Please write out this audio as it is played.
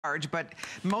but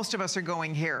most of us are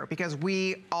going here because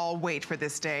we all wait for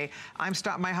this day.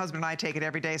 My husband and I take it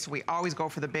every day, so we always go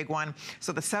for the big one.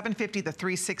 So the 750, the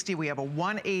 360, we have a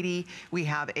 180, we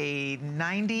have a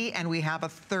 90, and we have a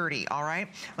 30, all right?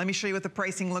 Let me show you what the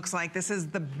pricing looks like. This is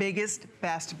the biggest,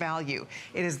 best value.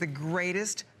 It is the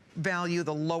greatest value,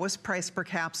 the lowest price per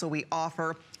capsule we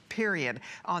offer, period,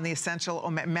 on the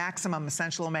maximum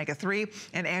essential omega-3.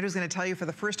 And Andrew's gonna tell you for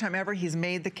the first time ever, he's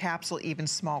made the capsule even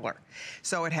smaller.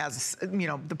 So it has, you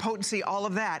know, the potency, all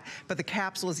of that, but the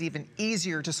capsule is even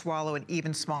easier to swallow and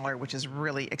even smaller, which is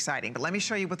really exciting. But let me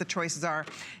show you what the choices are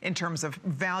in terms of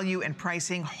value and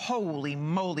pricing. Holy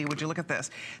moly, would you look at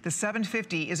this. The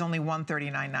 750 is only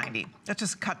 $139.90. Let's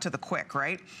just cut to the quick,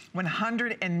 right?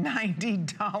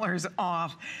 $190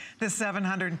 off the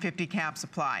 750 cap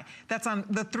supply. That's on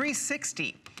the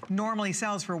 360 normally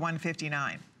sells for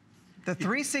 $159. The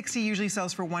 360 usually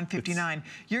sells for $159.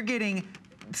 You're getting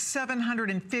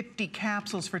 750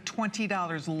 capsules for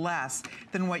 $20 less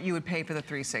than what you would pay for the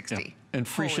 360. Yeah. And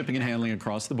free shipping and handling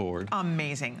across the board.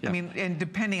 Amazing. Yeah. I mean, and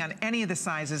depending on any of the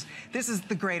sizes, this is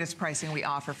the greatest pricing we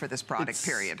offer for this product,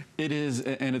 period. It is,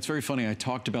 and it's very funny. I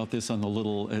talked about this on the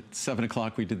little, at 7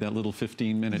 o'clock, we did that little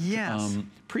 15-minute,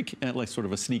 like sort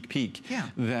of a sneak peek. Yeah.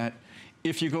 That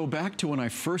if you go back to when I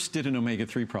first did an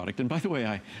omega-3 product, and by the way,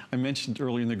 I mentioned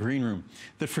earlier in the green room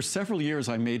that for several years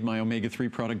I made my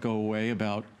omega-3 product go away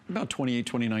about 28,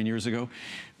 29 years ago,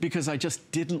 because I just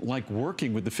didn't like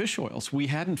working with the fish oils. We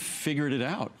hadn't figured it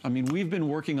out. I mean, we've been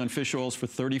working on fish oils for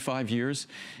 35 years,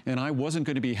 and I wasn't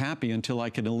going to be happy until I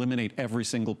could eliminate every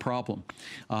single problem.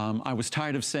 I was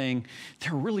tired of saying,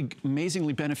 they're really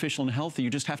amazingly beneficial and healthy, you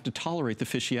just have to tolerate the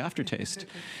fishy aftertaste.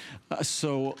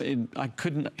 I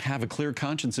couldn't have a clear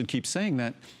conscience and keep saying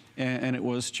that. And it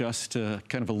was just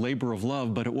kind of a labor of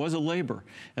love, but it was a labor.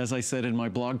 As I said in my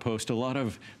blog post, a lot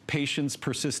of patience,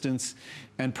 persistence,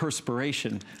 and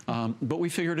perspiration. But we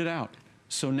figured it out.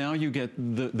 So now you get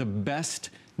the best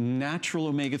natural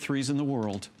omega-3s in the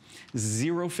world,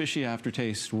 zero fishy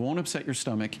aftertaste, won't upset your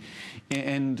stomach,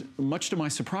 and much to my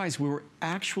surprise, we were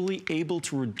actually able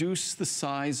to reduce the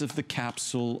size of the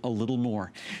capsule a little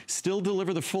more. Still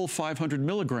deliver the full 500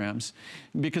 milligrams,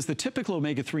 because the typical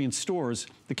omega-3 in stores,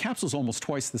 the capsule's almost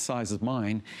twice the size of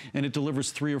mine, and it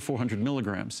delivers 300 or 400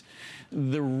 milligrams.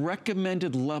 The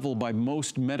recommended level by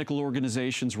most medical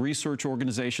organizations, research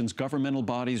organizations, governmental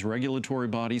bodies, regulatory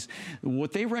bodies,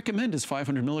 what they recommend is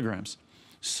 500 milligrams.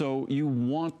 So you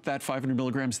want that 500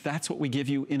 milligrams. That's what we give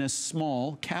you in a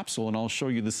small capsule, and I'll show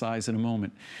you the size in a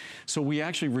moment. So we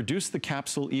actually reduce the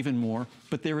capsule even more,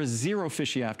 but there is zero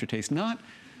fishy aftertaste. Not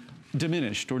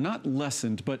diminished or not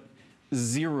lessened, but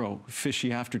zero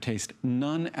fishy aftertaste,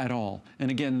 none at all. And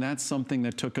again, that's something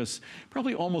that took us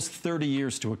probably almost 30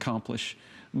 years to accomplish.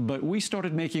 But we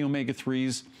started making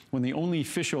omega-3s when the only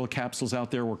fish oil capsules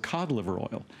out there were cod liver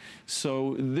oil.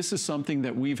 So this is something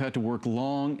that we've had to work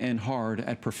long and hard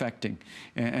at perfecting.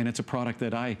 And it's a product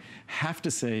that I have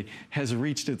to say has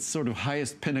reached its sort of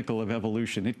highest pinnacle of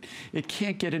evolution. It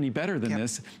can't get any better than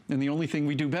this. And the only thing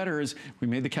we do better is we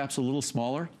made the capsule a little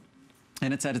smaller,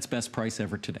 and it's at its best price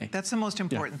ever today. That's the most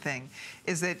important thing,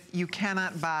 is that you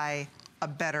cannot buy a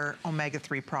better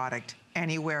omega-3 product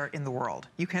anywhere in the world.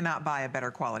 You cannot buy a better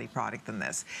quality product than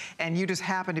this. And you just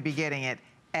happen to be getting it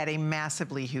at a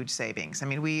massively huge savings. I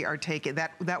mean, we are taking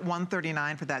that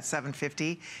 $139 for that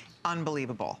 750,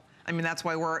 unbelievable. I mean, that's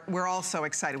why we're all so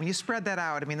excited. When you spread that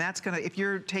out, I mean, that's gonna, if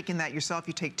you're taking that yourself,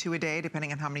 you take 2 a day,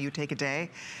 depending on how many you take a day.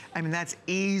 I mean, that's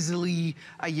easily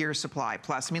a year's supply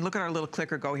plus. I mean, look at our little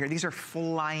clicker go here. These are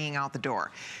flying out the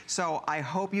door. So I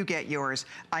hope you get yours.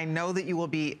 I know that you will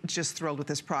be just thrilled with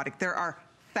this product. There are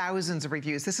thousands of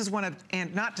reviews. This is one of,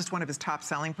 and not just one of his top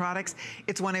selling products,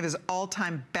 it's one of his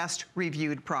all-time best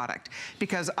reviewed product.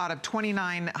 Because out of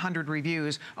 2,900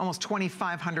 reviews, almost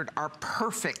 2,500 are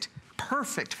perfect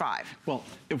 5. Well,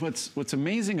 what's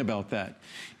amazing about that,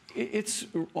 it's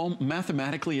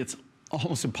mathematically, it's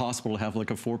almost impossible to have like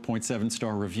a 4.7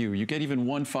 star review. You get even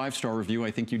one 5-star review,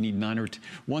 I think you need 9 or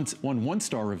one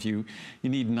 1-star review, you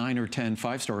need 9 or 10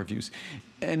 5-star reviews.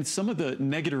 And some of the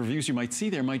negative reviews you might see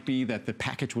there might be that the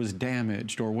package was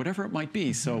damaged or whatever it might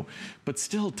be. So, but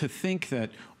still to think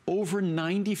that over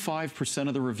 95%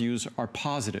 of the reviews are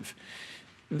positive,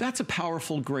 that's a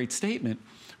powerful, great statement.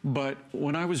 But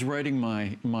when I was writing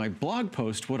my blog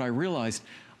post, what I realized,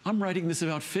 I'm writing this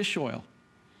about fish oil.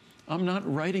 I'm not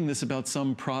writing this about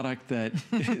some product that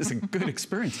is a good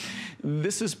experience.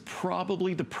 This is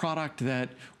probably the product that,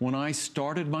 when I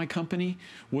started my company,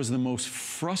 was the most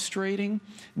frustrating,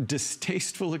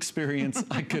 distasteful experience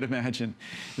I could imagine.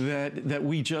 That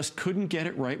we just couldn't get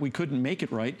it right. We couldn't make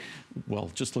it right. Well,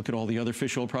 just look at all the other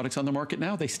fish oil products on the market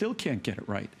now. They still can't get it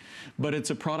right. But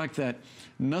it's a product that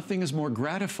nothing is more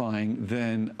gratifying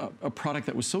than a product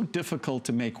that was so difficult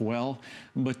to make well,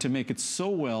 but to make it so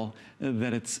well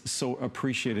that it's so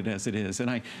appreciated as it is. And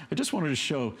I just wanted to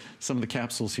show some of the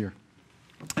capsules here.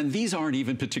 And these aren't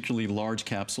even particularly large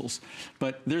capsules,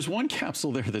 but there's one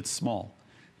capsule there that's small.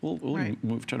 We'll right.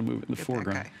 try to move it in the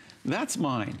foreground. That's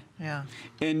mine. Yeah.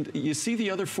 And you see the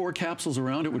other 4 capsules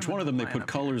around it, which one of them they put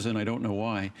colors in, I don't know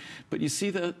why. But you see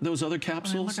those other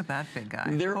capsules? I mean, look at that big guy.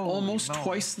 They're almost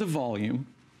twice the volume.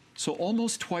 So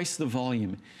almost twice the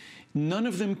volume. None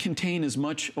of them contain as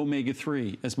much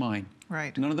omega-3 as mine.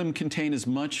 Right. None of them contain as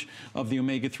much of the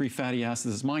omega-3 fatty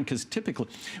acids as mine, because typically,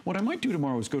 what I might do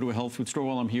tomorrow is go to a health food store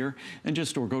while I'm here, and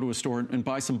or go to a store and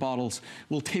buy some bottles.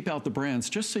 We'll tape out the brands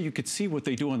just so you could see what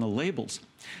they do on the labels.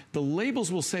 The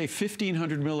labels will say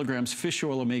 1,500 milligrams fish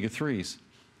oil omega-3s.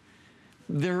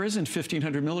 There isn't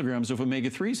 1,500 milligrams of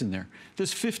omega-3s in there.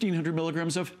 There's 1,500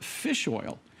 milligrams of fish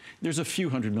oil. There's a few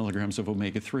hundred milligrams of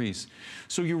omega-3s.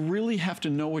 So you really have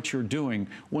to know what you're doing.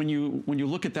 When you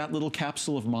look at that little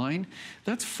capsule of mine,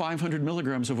 that's 500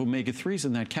 milligrams of omega-3s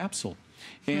in that capsule.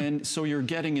 And so you're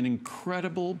getting an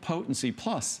incredible potency.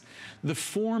 Plus, the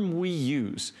form we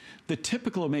use, the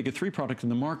typical omega-3 product in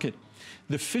the market,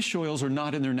 the fish oils are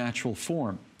not in their natural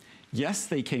form. Yes,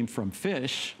 they came from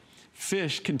fish.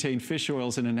 Fish contain fish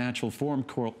oils in a natural form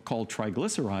called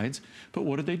triglycerides, but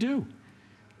what did they do?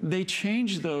 They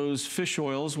changed those fish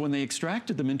oils when they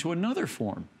extracted them into another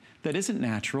form that isn't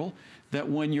natural, that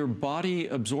when your body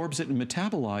absorbs it and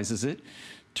metabolizes it,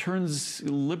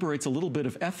 liberates a little bit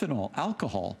of ethanol,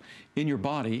 alcohol, in your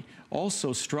body,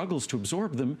 also struggles to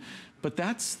absorb them, but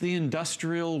that's the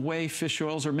industrial way fish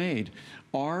oils are made.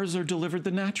 Ours are delivered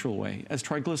the natural way, as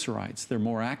triglycerides. They're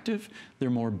more active, they're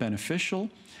more beneficial,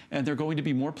 and they're going to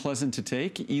be more pleasant to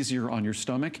take, easier on your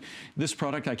stomach. This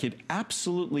product, I could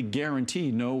absolutely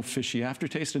guarantee no fishy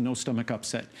aftertaste and no stomach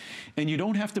upset. And you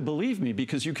don't have to believe me,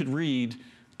 because you could read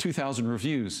 2,000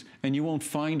 reviews, and you won't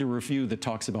find a review that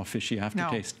talks about fishy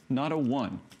aftertaste. No. Not a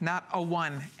one. Not a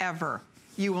one, ever.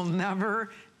 You will never,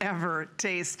 ever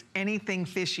taste anything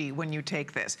fishy when you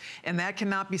take this. And that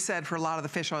cannot be said for a lot of the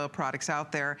fish oil products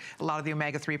out there, a lot of the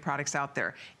omega-3 products out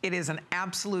there. It is an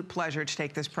absolute pleasure to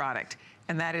take this product.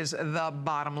 And that is the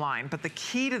bottom line. But the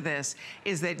key to this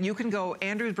is that you can go,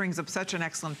 Andrew brings up such an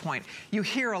excellent point. You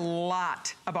hear a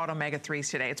lot about omega-3s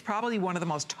today. It's probably one of the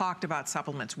most talked about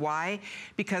supplements. Why?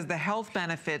 Because the health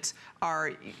benefits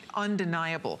are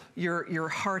undeniable. Your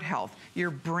heart health, your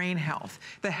brain health,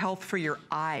 the health for your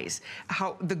eyes,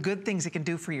 the good things it can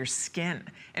do for your skin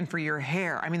and for your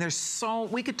hair. I mean,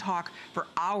 we could talk for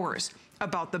hours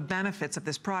about the benefits of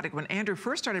this product. When Andrew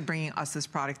first started bringing us this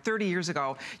product, 30 years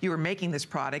ago, you were making this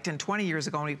product, and 20 years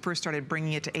ago, when we first started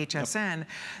bringing it to HSN,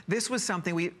 this was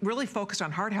something we really focused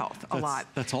on heart health a lot.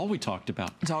 That's all we talked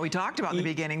about. That's all we talked about in the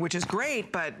beginning, which is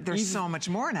great, but there's so much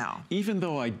more now. Even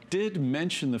though I did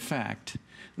mention the fact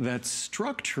that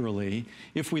structurally,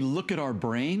 if we look at our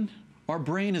brain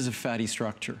is a fatty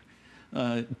structure.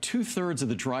 2/3 of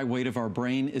the dry weight of our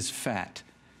brain is fat.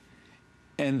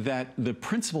 And that the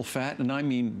principal fat, and I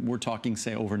mean we're talking,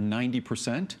 say, over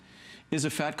 90%, is a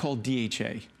fat called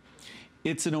DHA.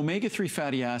 It's an omega-3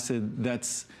 fatty acid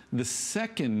that's the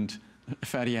second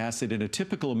fatty acid in a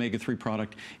typical omega-3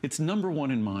 product. It's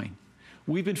 #1 in mine.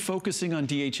 We've been focusing on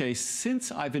DHA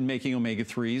since I've been making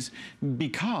omega-3s,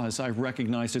 because I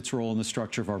recognized its role in the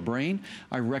structure of our brain.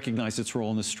 I recognized its role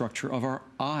in the structure of our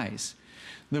eyes.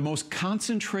 The most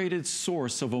concentrated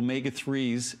source of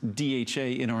omega-3s,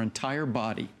 DHA, in our entire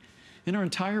body. In our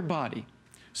entire body.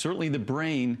 Certainly the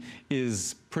brain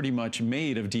is pretty much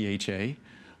made of DHA,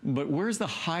 but where's the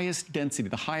highest density,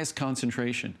 the highest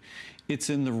concentration? It's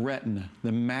in the retina,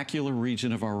 the macular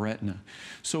region of our retina.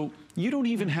 So you don't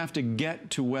even have to get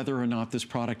to whether or not this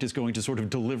product is going to sort of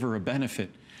deliver a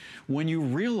benefit. When you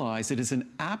realize it is an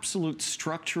absolute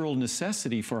structural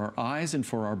necessity for our eyes and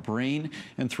for our brain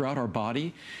and throughout our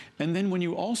body, and then when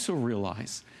you also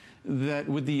realize that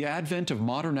with the advent of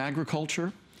modern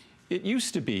agriculture, it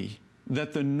used to be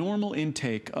that the normal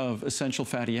intake of essential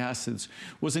fatty acids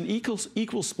was an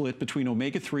equal split between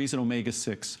omega-3s and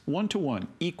omega-6, 1-to-1,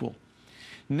 equal.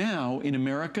 Now, in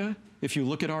America, if you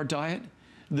look at our diet,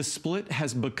 the split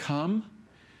has become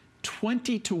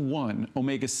 20-to-1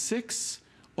 omega-6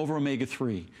 over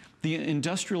omega-3. The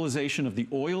industrialization of the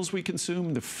oils we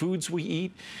consume, the foods we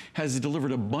eat, has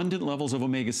delivered abundant levels of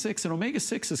omega-6, and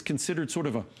omega-6 is considered sort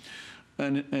of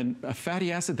a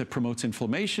fatty acid that promotes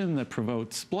inflammation, that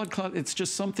promotes blood clot. It's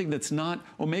just something that's not,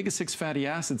 omega-6 fatty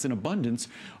acids in abundance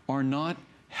are not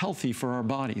healthy for our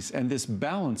bodies. And this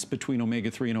balance between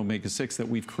omega-3 and omega-6 that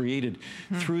we've created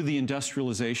through the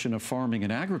industrialization of farming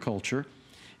and agriculture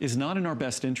is not in our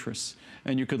best interests.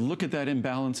 And you could look at that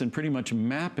imbalance and pretty much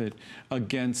map it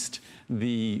against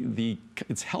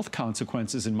its health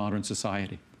consequences in modern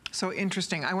society. So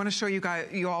interesting. I want to show you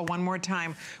all one more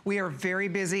time. We are very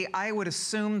busy. I would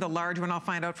assume the large one, I'll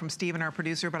find out from Stephen, our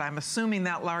producer, but I'm assuming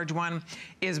that large one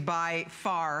is by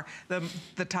far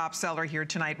the top seller here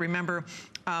tonight. Remember,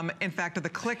 in fact, of the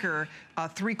clicker,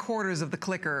 3/4 of the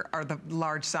clicker are the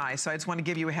large size. So I just want to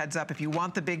give you a heads up. If you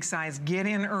want the big size, get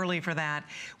in early for that.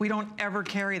 We don't ever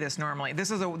carry this normally. This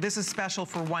is special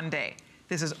for one day.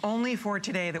 This is only for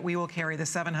today that we will carry the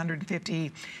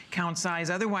 750 count size.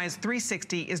 Otherwise,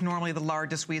 360 is normally the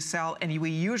largest we sell, and we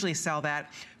usually sell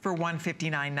that for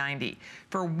 $159.90.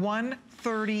 For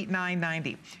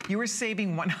 $139.90, you are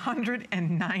saving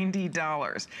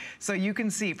 $190. So you can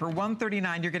see for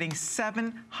 $139, you're getting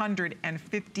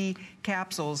 750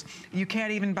 capsules. You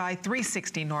can't even buy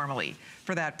 360 normally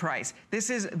for that price. This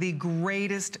is the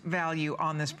greatest value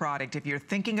on this product. If you're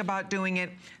thinking about doing it,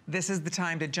 this is the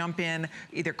time to jump in.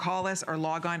 Either call us or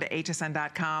log on to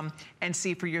hsn.com and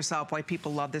see for yourself why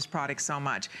people love this product so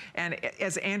much. And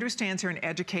as Andrew stands here and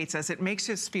educates us, it makes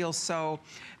us feel so,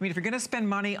 I mean, if you're gonna spend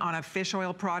money on a fish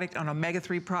oil product, on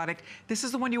omega-3 product, this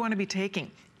is the one you wanna be taking.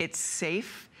 It's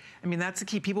safe. I mean, that's the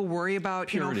key. People worry about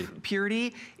purity.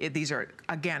 Purity. These are,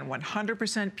 again,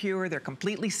 100% pure. They're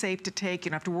completely safe to take. You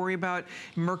don't have to worry about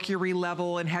mercury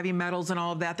level and heavy metals and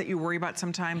all of that you worry about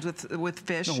sometimes with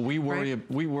fish. No, we worry.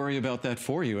 Right? We worry about that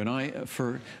for you. And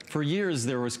for years,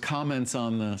 there was comments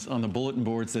on the bulletin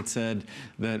boards that said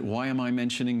that, why am I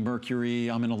mentioning mercury?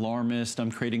 I'm an alarmist.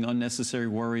 I'm creating unnecessary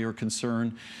worry or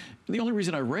concern. The only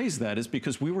reason I raised that is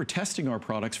because we were testing our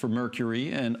products for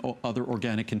mercury and other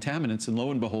organic contaminants, and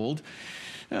lo and behold,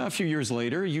 a few years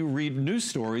later, you read news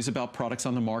stories about products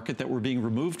on the market that were being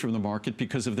removed from the market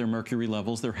because of their mercury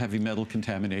levels, their heavy metal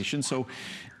contamination. So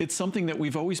it's something that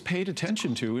we've always paid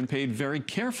attention to and paid very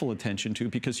careful attention to,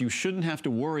 because you shouldn't have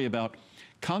to worry about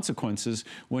consequences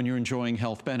when you're enjoying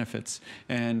health benefits.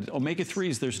 And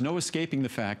omega-3s, there's no escaping the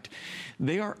fact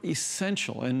they are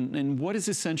essential. And what does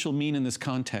essential mean in this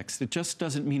context? It just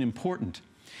doesn't mean important.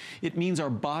 It means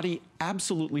our body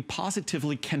absolutely,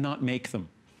 positively cannot make them.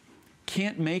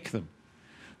 Can't make them.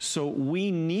 So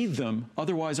we need them,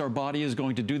 otherwise our body is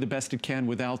going to do the best it can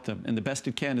without them, and the best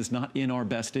it can is not in our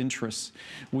best interests.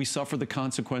 We suffer the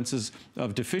consequences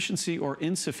of deficiency or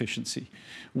insufficiency.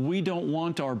 We don't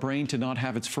want our brain to not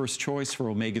have its first choice for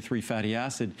omega-3 fatty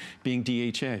acid being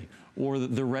DHA, or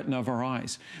the retina of our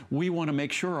eyes. We want to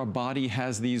make sure our body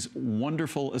has these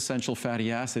wonderful essential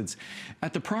fatty acids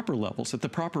at the proper levels, at the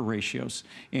proper ratios.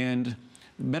 And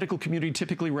the medical community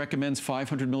typically recommends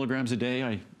 500 milligrams a day.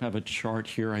 I have a chart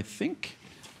here, I think,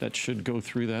 that should go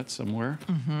through that somewhere.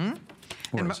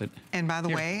 Where is it? And by the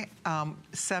way,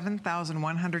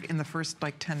 7,100 in the first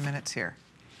 10 minutes here.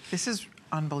 This is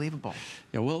unbelievable.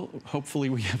 Yeah, well, hopefully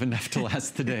we have enough to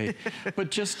last the day.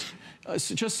 But just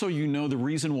so you know, the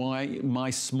reason why my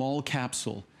small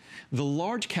capsule, the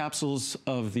large capsules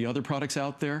of the other products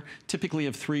out there typically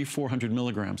have 300-400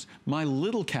 milligrams. My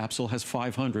little capsule has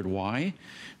 500. Why?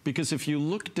 Because if you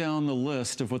look down the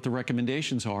list of what the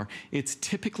recommendations are, it's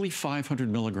typically 500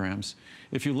 milligrams.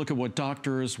 If you look at what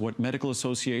doctors, what medical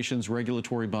associations,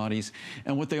 regulatory bodies,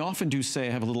 and what they often do say,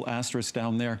 I have a little asterisk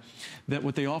down there, that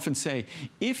what they often say,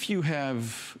 if you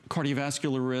have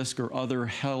cardiovascular risk or other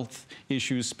health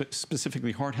issues,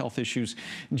 specifically heart health issues,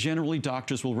 generally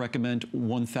doctors will recommend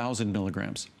 1,000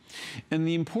 milligrams. And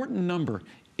the important number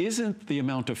isn't the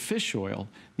amount of fish oil.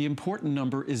 The important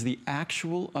number is the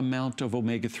actual amount of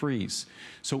omega-3s.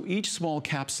 So each small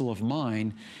capsule of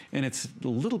mine, and it's a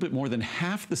little bit more than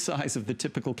half the size of the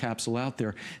typical capsule out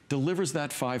there, delivers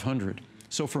that 500.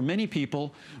 So for many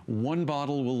people, one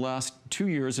bottle will last 2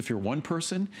 years if you're one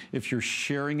person. If you're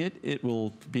sharing it, it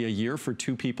will be a year for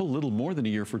 2 people, a little more than a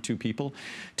year for 2 people.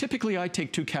 Typically, I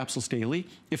take 2 capsules daily.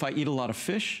 If I eat a lot of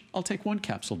fish, I'll take 1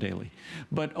 capsule daily.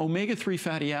 But omega-3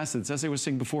 fatty acids, as I was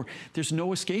saying before, there's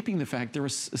no escaping the fact they're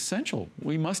essential.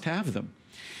 We must have them.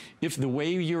 If the way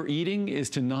you're eating is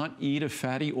to not eat a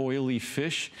fatty, oily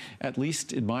fish, at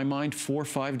least in my mind, 4 or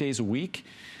 5 days a week,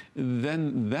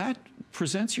 then that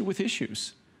presents you with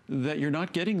issues, that you're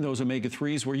not getting those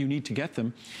omega-3s where you need to get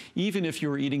them, even if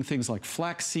you're eating things like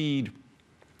flaxseed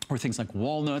or things like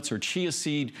walnuts or chia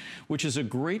seed, which is a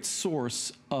great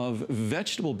source of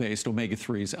vegetable-based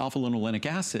omega-3s, alpha-linolenic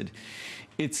acid,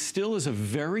 it still is a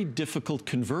very difficult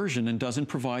conversion and doesn't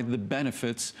provide the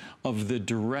benefits of the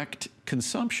direct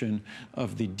consumption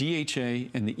of the DHA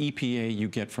and the EPA you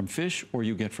get from fish or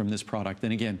you get from this product.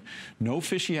 And again, no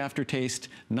fishy aftertaste,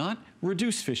 not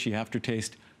reduced fishy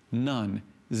aftertaste, none,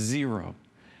 zero.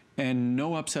 And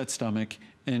no upset stomach,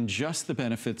 and just the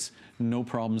benefits, no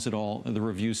problems at all. The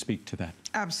reviews speak to that.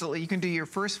 Absolutely. You can do your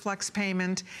first flex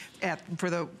payment for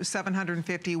the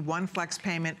 $750, one flex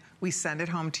payment. We send it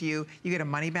home to you. You get a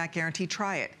money-back guarantee.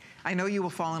 Try it. I know you will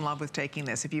fall in love with taking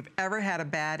this. If you've ever had a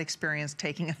bad experience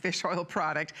taking a fish oil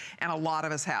product, and a lot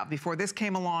of us have. Before this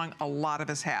came along, a lot of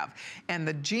us have. And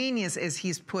the genius is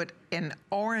he's put an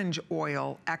orange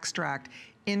oil extract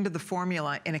into the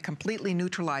formula, and it completely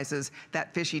neutralizes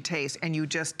that fishy taste, and you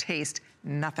just taste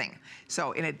nothing.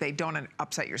 So they don't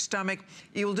upset your stomach.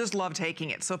 You'll just love taking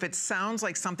it. So if it sounds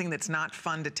like something that's not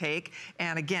fun to take,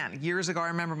 and again, years ago, I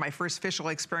remember my first fish oil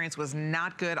experience was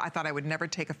not good. I thought I would never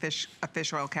take a fish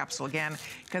oil capsule again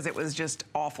because it was just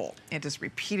awful. It just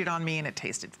repeated on me, and it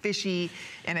tasted fishy,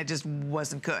 and it just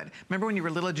wasn't good. Remember when you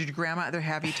were little, did your grandma ever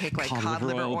have you take like cod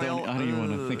liver oil? I don't even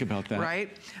want to think about that.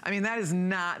 Right? I mean, that is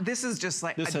not, this is just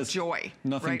like a joy.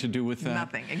 Nothing to do with that.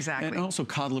 Nothing, exactly. And also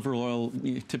cod liver oil,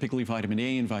 typically vitamin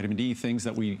A and vitamin D, things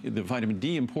that the vitamin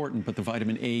D important, but the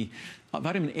vitamin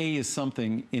A is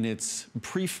something in its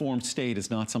preformed state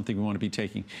is not something we want to be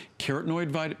taking.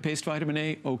 Carotenoid-based vitamin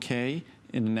A, okay,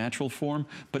 in the natural form,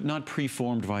 but not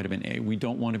preformed vitamin A. We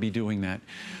don't want to be doing that.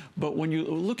 But when you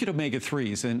look at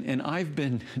omega-3s, and I've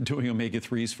been doing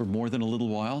omega-3s for more than a little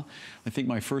while. I think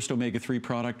my first omega-3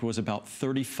 product was about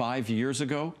 35 years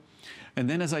ago. And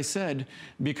then, as I said,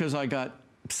 because I got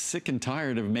sick and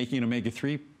tired of making an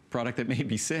omega-3 product that made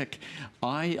me sick,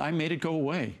 I made it go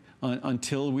away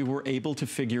until we were able to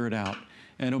figure it out.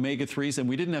 And omega-3s, and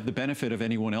we didn't have the benefit of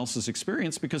anyone else's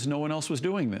experience because no one else was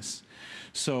doing this.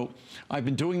 So I've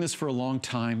been doing this for a long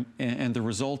time, and the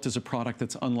result is a product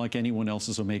that's unlike anyone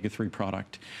else's omega-3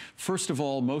 product. First of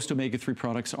all, most omega-3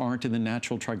 products aren't in the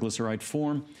natural triglyceride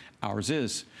form. Ours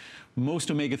is.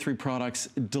 Most omega-3 products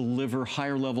deliver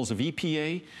higher levels of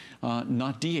EPA,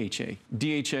 not DHA.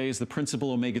 DHA is the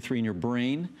principal omega-3 in your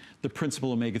brain, the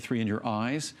principal omega-3 in your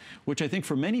eyes, which I think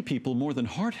for many people, more than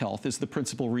heart health, is the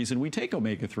principal reason we take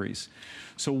omega-3s.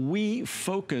 So we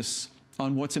focus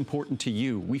on what's important to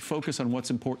you. We focus on what's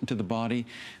important to the body.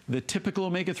 The typical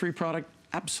omega-3 product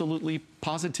absolutely,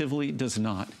 positively does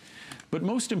not. But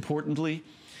most importantly,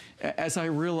 as I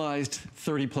realized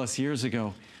 30 plus years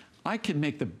ago, I can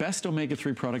make the best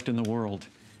omega-3 product in the world.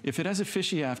 If it has a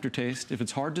fishy aftertaste, if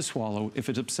it's hard to swallow, if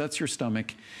it upsets your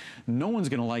stomach, no one's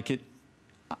going to like it.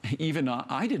 Even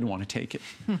I didn't want to take it.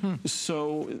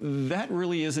 So that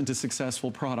really isn't a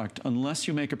successful product unless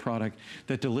you make a product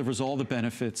that delivers all the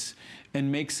benefits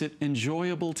and makes it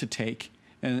enjoyable to take.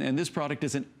 And this product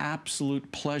is an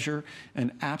absolute pleasure,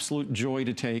 an absolute joy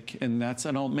to take. And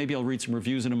maybe I'll read some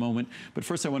reviews in a moment. But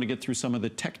first I want to get through some of the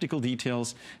technical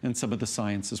details and some of the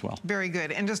science as well. Very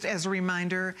good. And just as a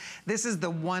reminder, this is the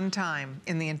one time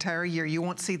in the entire year. You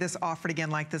won't see this offered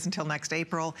again like this until next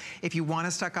April. If you want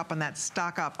to stock up on that,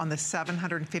 stock up on the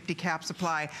 750 cap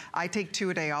supply. I take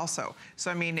 2 a day also. So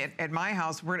I mean, at my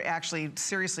house, we're actually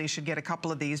seriously should get a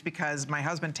couple of these because my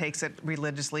husband takes it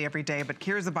religiously every day. But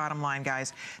here's the bottom line, guys.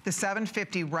 The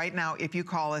 750 right now, if you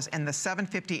call us, and the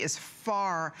 750 is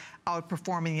far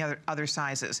outperforming the other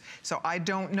sizes. So I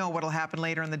don't know what'll happen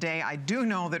later in the day. I do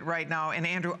know that right now, and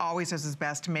Andrew always does his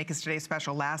best to make his today's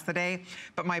special last the day.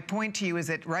 But my point to you is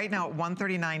that right now at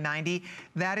 $139.90,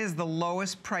 that is the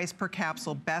lowest price per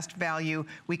capsule, best value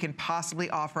we can possibly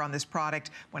offer on this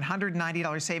product.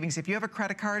 $190 savings. If you have a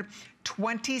credit card,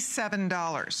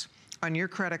 $27 on your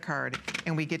credit card,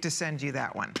 and we get to send you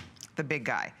that one, the big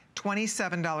guy.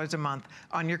 $27 a month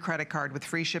on your credit card with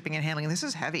free shipping and handling. And this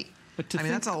is heavy. I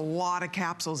mean, that's a lot of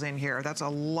capsules in here. That's a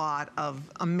lot of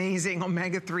amazing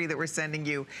omega-3 that we're sending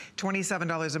you.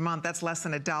 $27 a month, that's less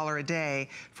than $1 a day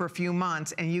for a few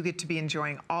months, and you get to be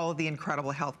enjoying all of the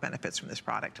incredible health benefits from this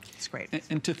product. It's great.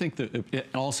 And to think that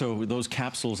also those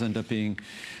capsules end up being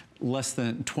less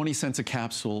than 20 cents a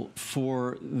capsule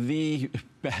for the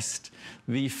best,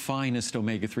 the finest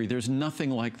omega-3. There's nothing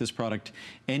like this product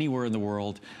anywhere in the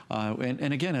world.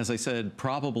 And again, as I said,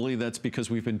 probably that's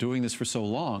because we've been doing this for so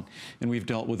long and we've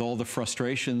dealt with all the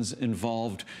frustrations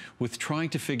involved with trying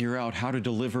to figure out how to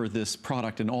deliver this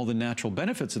product and all the natural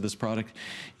benefits of this product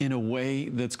in a way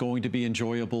that's going to be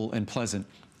enjoyable and pleasant.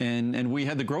 And we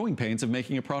had the growing pains of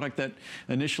making a product that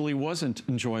initially wasn't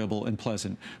enjoyable and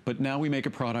pleasant. But now we make a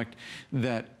product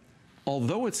that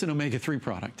although it's an omega-3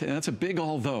 product, and that's a big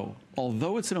although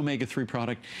it's an omega-3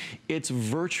 product, it's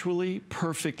virtually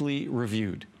perfectly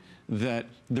reviewed. That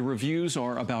the reviews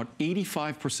are about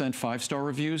 85% five-star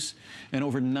reviews and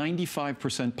over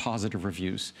 95% positive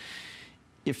reviews.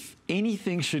 If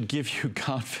anything should give you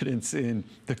confidence in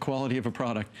the quality of a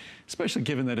product, especially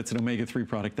given that it's an omega-3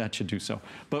 product, that should do so.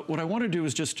 But what I want to do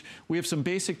is we have some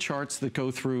basic charts that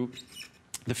go through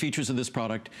the features of this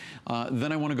product.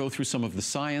 Then I want to go through some of the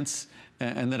science,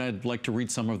 and then I'd like to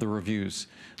read some of the reviews.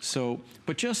 So,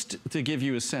 but just to give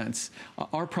you a sense,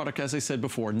 our product, as I said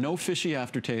before, no fishy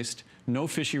aftertaste, no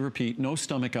fishy repeat, no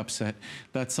stomach upset.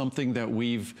 That's something that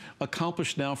we've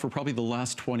accomplished now for probably the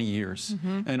last 20 years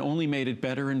and only made it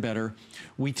better and better.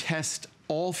 We test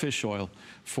all fish oil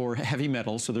for heavy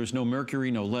metals, so there's no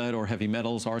mercury, no lead or heavy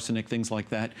metals, arsenic, things like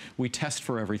that. We test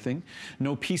for everything.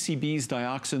 No PCBs,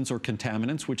 dioxins, or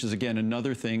contaminants, which is, again,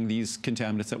 another thing, these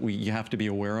contaminants that you have to be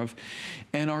aware of.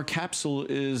 And our capsule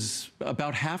is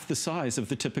about half the size of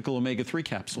the typical omega-3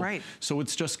 capsule. Right. So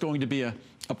it's just going to be a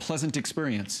pleasant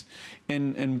experience.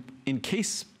 And in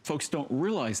case folks don't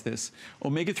realize this,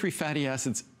 omega-3 fatty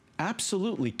acids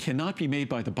absolutely cannot be made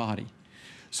by the body.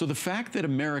 So the fact that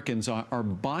Americans are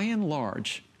by and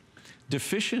large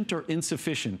deficient or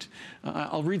insufficient,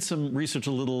 I'll read some research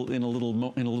in a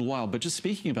little while, but just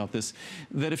speaking about this,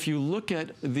 that if you look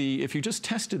at if you just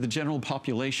tested the general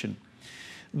population,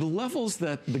 the levels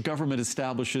that the government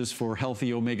establishes for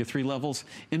healthy omega-3 levels,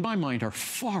 in my mind, are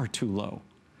far too low.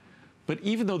 But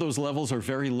even though those levels are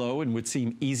very low and would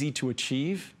seem easy to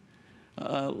achieve,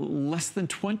 less than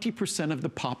 20% of the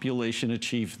population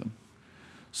achieve them.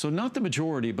 So not the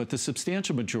majority, but the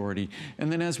substantial majority.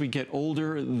 And then as we get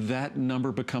older, that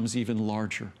number becomes even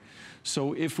larger.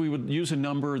 So if we would use a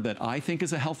number that I think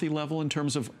is a healthy level in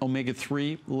terms of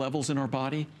omega-3 levels in our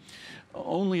body,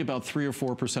 only about 3 or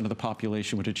 4% of the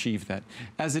population would achieve that.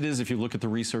 As it is, if you look at the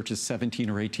research, is 17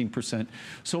 or 18%.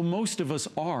 So most of us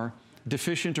are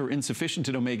deficient or insufficient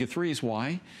in omega-3s.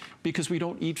 Why? Because we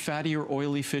don't eat fatty or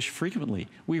oily fish frequently.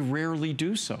 We rarely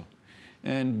do so.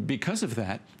 And because of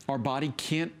that, our body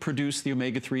can't produce the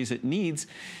omega-3s it needs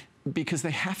because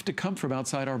they have to come from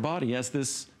outside our body. As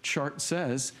this chart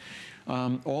says,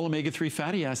 all omega-3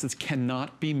 fatty acids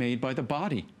cannot be made by the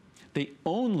body. They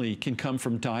only can come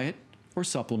from diet or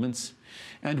supplements.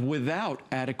 And without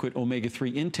adequate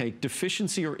omega-3 intake,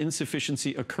 deficiency or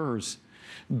insufficiency occurs.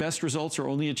 Best results are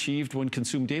only achieved when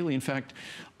consumed daily. In fact,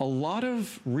 a lot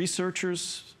of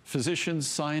researchers, physicians,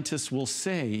 scientists will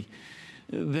say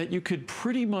that you could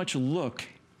pretty much look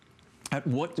at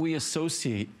what we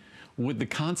associate with the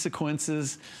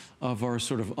consequences of our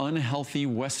sort of unhealthy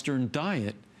Western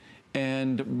diet.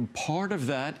 And part of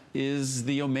that is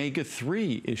the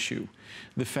omega-3 issue.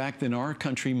 The fact that in our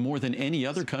country, more than any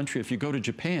other country, if you go to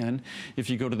Japan, if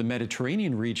you go to the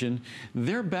Mediterranean region,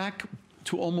 they're back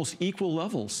to almost equal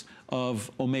levels of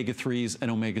omega-3s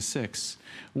and omega-6.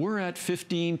 We're at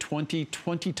 15, 20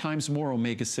 times more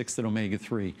omega-6 than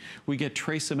omega-3. We get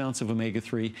trace amounts of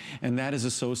omega-3, and that is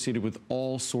associated with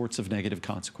all sorts of negative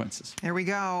consequences. There we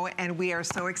go, and we are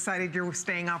so excited you're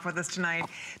staying off with us tonight.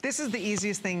 This is the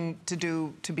easiest thing to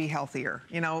do to be healthier.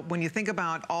 You know, when you think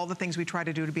about all the things we try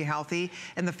to do to be healthy,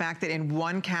 and the fact that in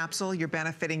one capsule, you're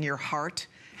benefiting your heart,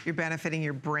 you're benefiting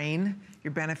your brain,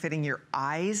 you're benefiting your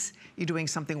eyes, you're doing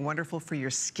something wonderful for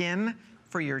your skin,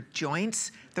 for your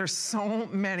joints. There's so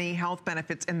many health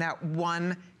benefits in that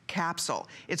one capsule.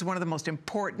 It's one of the most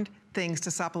important things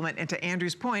to supplement. And to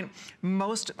Andrew's point,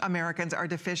 most Americans are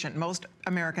deficient. Most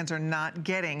Americans are not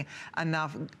getting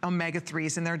enough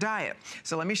omega-3s in their diet.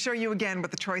 So let me show you again what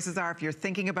the choices are if you're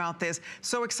thinking about this.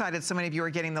 So excited, so many of you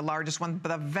are getting the largest one, but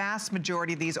the vast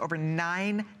majority of these, over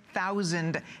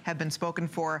 9,000 have been spoken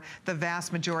for. The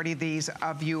vast majority of these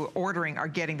of you ordering are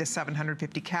getting to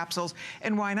 750 capsules.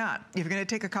 And why not? If you're gonna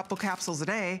take a couple capsules a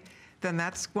day, then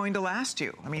that's going to last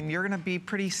you. I mean, you're gonna be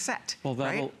pretty set, well,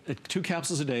 right? 2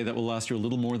 capsules a day, that will last you a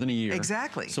little more than a year.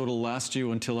 Exactly. So it'll last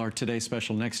you until our Today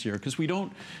Special next year, because we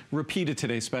don't repeat a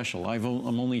Today Special.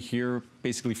 I'm only here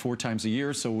basically 4 times a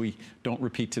year, so we don't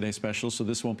repeat Today Special, so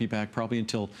this won't be back probably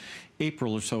until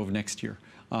April or so of next year.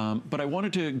 But I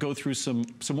wanted to go through some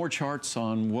more charts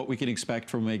on what we can expect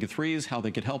from omega-3s, how they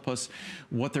could help us,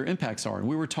 what their impacts are. And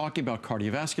we were talking about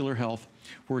cardiovascular health.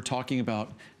 We're talking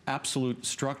about absolute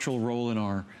structural role in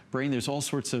our brain. There's all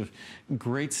sorts of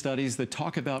great studies that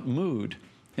talk about mood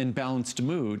and balanced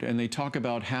mood, and they talk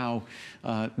about how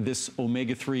this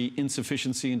omega-3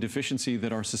 insufficiency and deficiency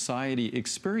that our society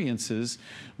experiences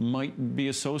might be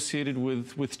associated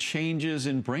with changes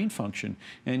in brain function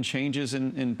and changes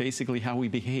in basically how we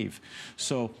behave.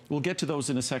 So we'll get to those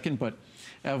in a second, but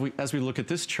as we look at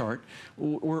this chart,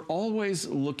 we're always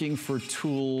looking for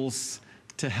tools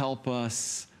to help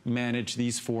us manage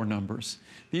these 4 numbers.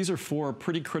 These are 4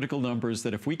 pretty critical numbers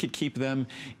that if we could keep them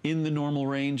in the normal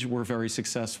range, we're very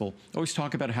successful. I always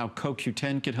talk about how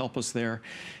CoQ10 could help us there.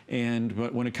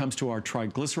 But when it comes to our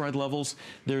triglyceride levels,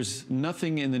 there's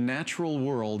nothing in the natural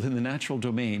world, in the natural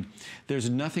domain, there's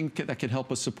nothing that can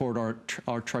help us support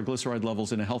our triglyceride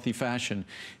levels in a healthy fashion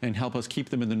and help us keep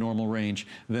them in the normal range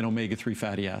than omega-3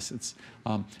 fatty acids.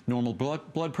 Normal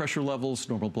blood pressure levels,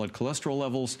 normal blood cholesterol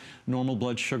levels, normal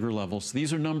blood sugar levels.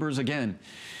 These are numbers, again,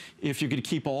 if you could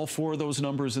keep all 4 of those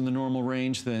numbers in the normal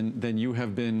range, then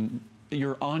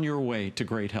you're on your way to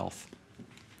great health.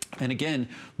 And again,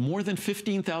 more than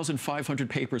 15,500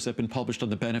 papers have been published on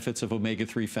the benefits of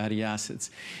omega-3 fatty acids,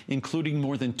 including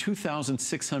more than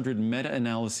 2,600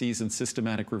 meta-analyses and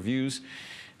systematic reviews.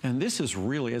 And this is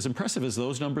really, as impressive as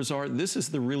those numbers are, this is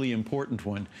the really important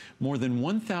one. More than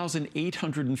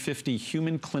 1,850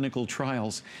 human clinical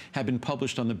trials have been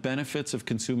published on the benefits of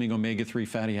consuming omega-3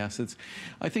 fatty acids.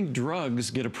 I think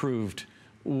drugs get approved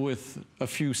with a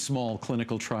few small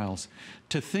clinical trials.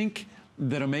 To think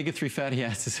that omega-3 fatty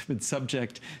acids have been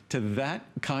subject to that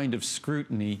kind of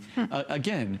scrutiny,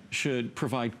 again, should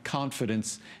provide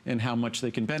confidence in how much they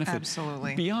can benefit.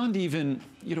 Absolutely. Beyond even,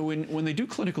 you know, when they do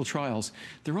clinical trials,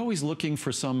 they're always looking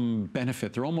for some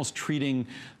benefit. They're almost treating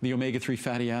the omega-3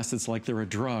 fatty acids like they're a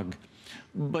drug.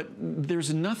 But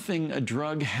there's nothing a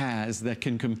drug has that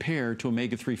can compare to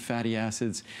omega-3 fatty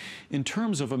acids in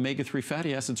terms of omega-3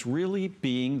 fatty acids really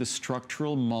being the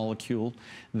structural molecule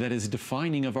that is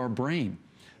defining of our brain,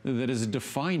 that is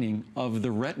defining of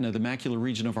the retina, the macular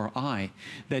region of our eye.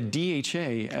 That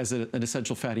DHA, as an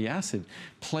essential fatty acid,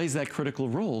 plays that critical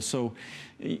role. So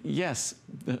yes,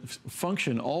 the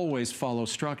function always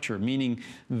follows structure, meaning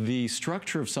the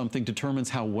structure of something determines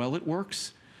how well it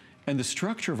works. And the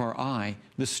structure of our eye,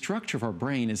 the structure of our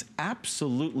brain is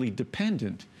absolutely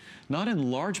dependent, not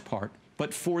in large part,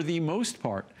 but for the most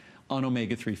part, on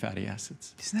omega-3 fatty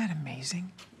acids. Isn't that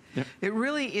amazing? Yep. It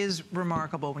really is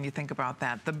remarkable when you think about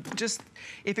that.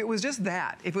 If it was just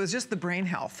that, if it was just the brain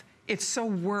health, it's so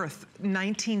worth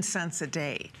 19 cents a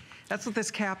day. That's what this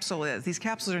capsule is. These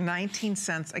capsules are 19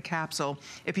 cents a capsule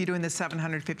if you're doing the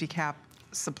 750 cap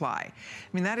supply. I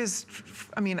mean, that is,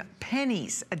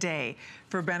 pennies a day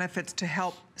for benefits to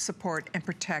help support and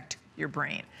protect your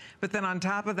brain. But then on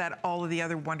top of that, all of the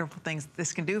other wonderful things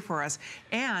this can do for us.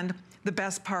 And the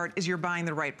best part is you're buying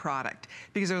the right product.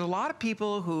 Because there's a lot of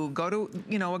people who go to,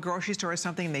 a grocery store or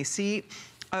something, and they see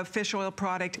a fish oil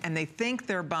product and they think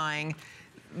they're buying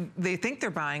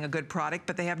a good product,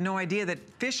 but they have no idea that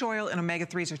fish oil and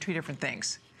omega-3s are 2 different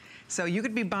things. So you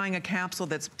could be buying a capsule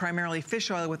that's primarily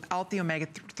fish oil without the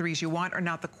omega-3s you want, or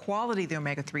not the quality of the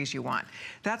omega-3s you want.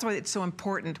 That's why it's so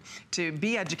important to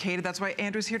be educated. That's why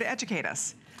Andrew's here to educate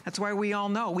us. That's why we all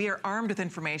know. We are armed with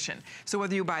information. So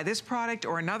whether you buy this product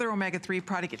or another omega-3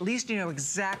 product, at least you know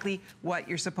exactly what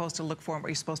you're supposed to look for and what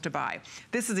you're supposed to buy.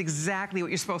 This is exactly what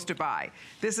you're supposed to buy.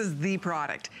 This is the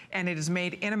product, and it is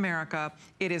made in America.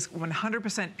 It is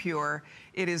 100% pure.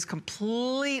 It is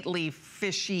completely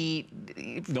fishy,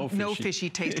 no fishy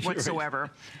taste whatsoever.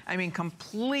 Right. I mean,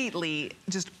 completely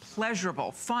just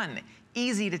pleasurable, fun,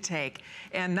 easy to take,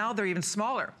 and now they're even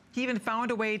smaller. He even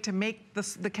found a way to make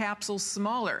the capsules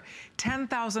smaller.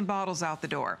 10,000 bottles out the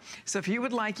door. So if you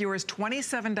would like yours,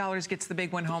 $27 gets the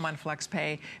big one home on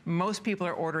FlexPay. Most people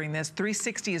are ordering this.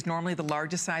 $360 is normally the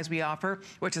largest size we offer,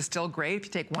 which is still great. If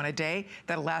you take 1 a day,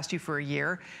 that'll last you for a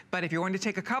year. But if you're going to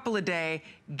take a couple a day,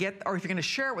 or if you're going to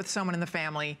share it with someone in the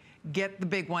family, get the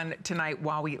big one tonight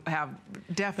while we have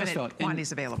definite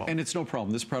quantities available. And it's no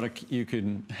problem. This product, you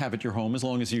can have at your home as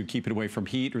long as you keep it away from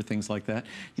heat or things like that.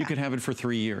 You can have it for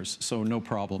 3 years, so no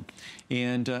problem.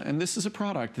 And this is a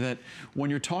product that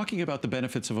when you're talking about the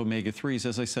benefits of omega-3s,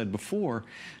 as I said before,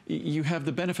 you have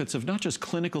the benefits of not just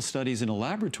clinical studies in a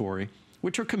laboratory,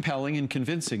 which are compelling and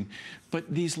convincing,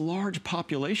 but these large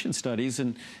population studies,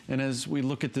 and as we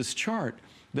look at this chart,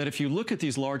 that if you look at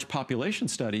these large population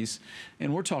studies,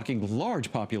 and we're talking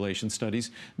large population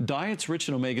studies, diets rich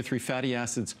in omega-3 fatty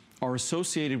acids are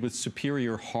associated with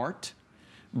superior heart,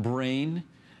 brain,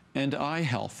 and eye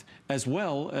health, as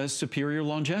well as superior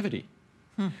longevity.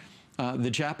 The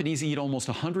Japanese eat almost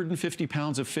 150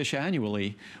 pounds of fish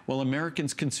annually, while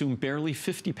Americans consume barely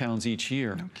 50 pounds each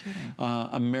year. No kidding.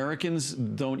 Americans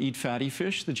don't eat fatty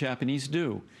fish, the Japanese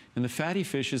do. And the fatty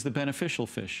fish is the beneficial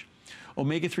fish.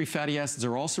 Omega-3 fatty acids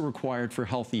are also required for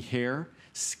healthy hair,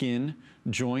 skin,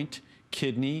 joint,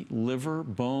 kidney, liver,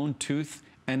 bone, tooth,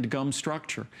 and gum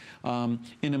structure.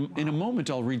 In a moment,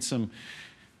 I'll read some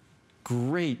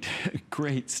Great,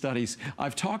 great studies.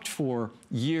 I've talked for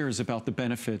years about the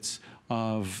benefits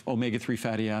of omega-3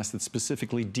 fatty acids,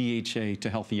 specifically DHA, to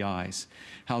healthy eyes.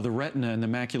 How the retina and the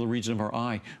macular region of our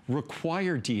eye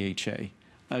require DHA,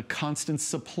 a constant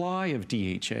supply of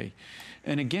DHA.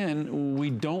 And again, we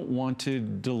don't want to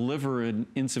deliver an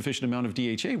insufficient amount of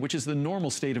DHA, which is the normal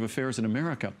state of affairs in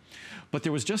America. But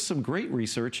there was just some great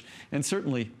research, and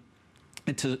certainly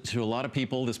to a lot of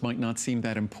people, this might not seem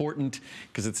that important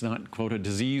because it's not, quote, a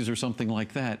disease or something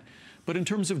like that. But in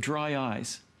terms of dry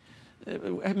eyes,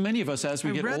 many of us, as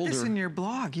we get older... I read this in your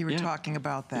blog. You were talking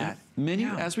about that.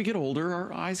 As we get older,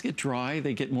 our eyes get dry.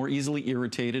 They get more easily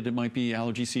irritated. It might be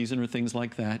allergy season or things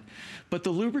like that. But the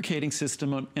lubricating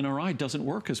system in our eye doesn't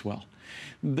work as well.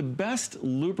 The best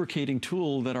lubricating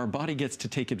tool that our body gets to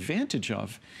take advantage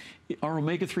of are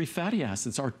omega-3 fatty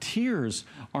acids. Our tears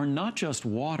are not just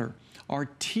water. Our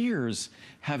tears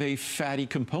have a fatty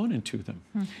component to them.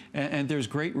 And there's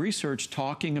great research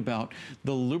talking about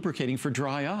the lubricating for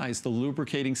dry eyes. The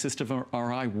lubricating system of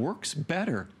our eye works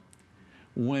better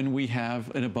when we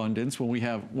have an abundance,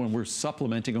 when we're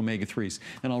supplementing omega-3s.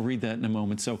 And I'll read that in a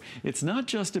moment. So it's not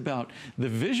just about the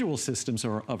visual systems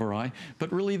of our eye, but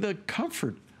really the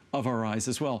comfort of our eyes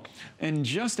as well. And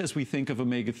just as we think of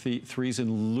omega-3s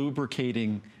in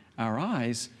lubricating our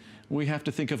eyes, we have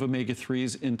to think of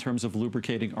omega-3s in terms of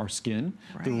lubricating our skin,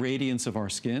 the radiance of our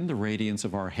skin, the radiance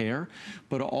of our hair,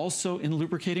 but also in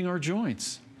lubricating our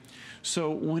joints.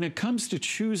 So when it comes to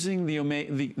choosing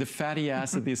the fatty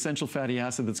acid, the essential fatty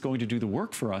acid that's going to do the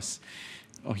work for us,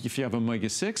 if you have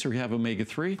omega-6 or you have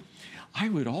omega-3, I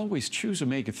would always choose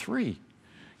omega-3.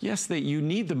 Yes, you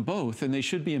need them both, and they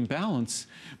should be in balance,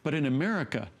 but in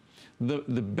America,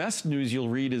 the best news you'll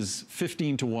read is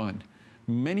 15 to 1.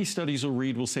 Many studies you'll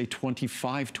read will say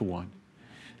 25 to 1.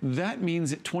 That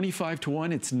means at 25 to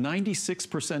 1, it's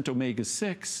 96%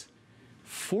 omega-6,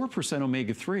 4%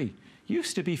 omega-3.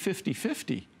 Used to be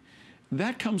 50-50.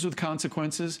 That comes with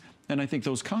consequences, and I think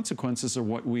those consequences are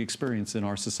what we experience in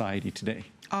our society today.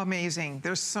 Amazing.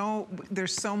 There's so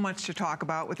much to talk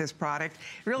about with this product.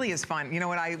 It really is fun. You know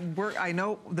what, I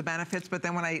know the benefits, but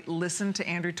then when I listen to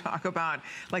Andrew talk about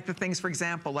like the things, for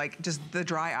example, like just the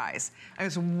dry eyes,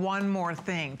 there's one more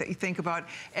thing that you think about,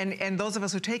 and those of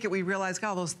us who take it, we realize,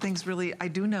 God, those things really, I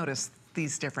do notice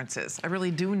these differences. I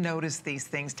really do notice these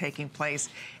things taking place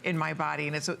in my body,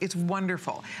 and it's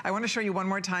wonderful. I want to show you one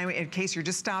more time in case you're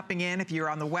just stopping in. If you're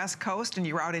on the West Coast and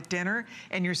you're out at dinner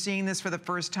and you're seeing this for the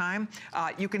first time,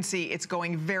 you can see it's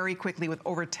going very quickly with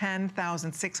over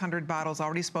 10,600 bottles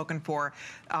already spoken for.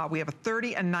 We have a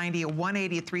 30, a 90, a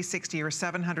 180, a 360, or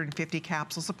 750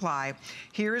 capsule supply.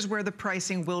 Here's where the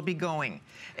pricing will be going.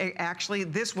 Actually,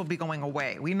 this will be going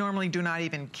away. We normally do not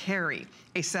even carry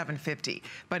a 750,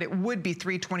 but it would be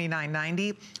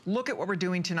 $329.90. Look at what we're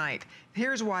doing tonight.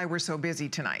 Here's why we're so busy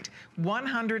tonight.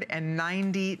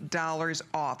 $190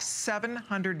 off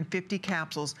 750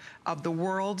 capsules of the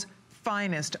world's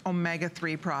finest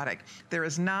omega-3 product. There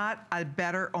is not a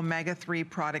better omega-3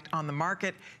 product on the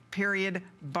market, period,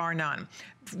 bar none.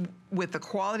 With the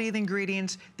quality of the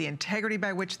ingredients, the integrity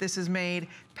by which this is made,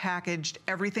 packaged,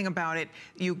 everything about it,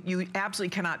 you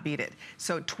absolutely cannot beat it.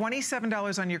 So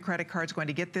 $27 on your credit card is going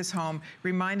to get this home,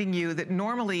 reminding you that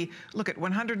normally, look at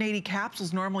 180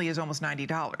 capsules normally is almost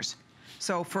 $90.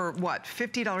 So for what,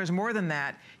 $50 more than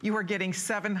that, you are getting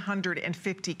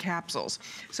 750 capsules.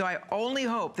 So I only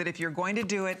hope that if you're going to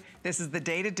do it, this is the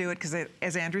day to do it, because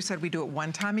as Andrew said, we do it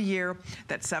one time a year.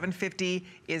 That 750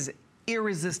 is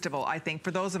irresistible, I think, for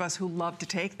those of us who love to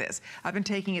take this. I've been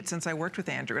taking it since I worked with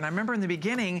Andrew, and I remember in the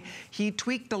beginning, he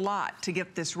tweaked a lot to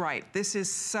get this right. This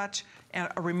is such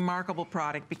a remarkable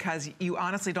product because you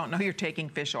honestly don't know you're taking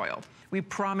fish oil. We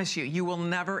promise you, you will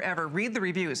never ever, read the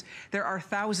reviews. There are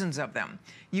thousands of them.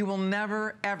 You will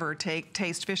never ever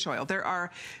taste fish oil. There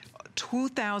are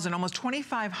 2,000, almost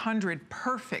 2,500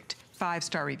 perfect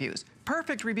 5-star reviews.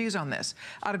 Perfect reviews on this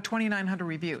out of 2,900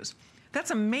 reviews.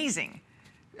 That's amazing.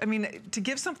 I mean, to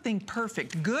give something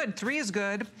perfect, good, 3 is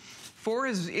good, 4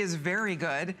 is very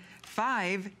good,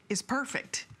 5 is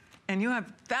perfect. And you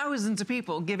have thousands of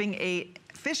people giving a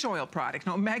fish oil product,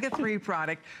 an omega-3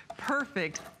 product,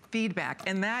 perfect feedback.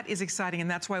 And that is exciting,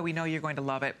 and that's why we know you're going to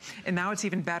love it. And now it's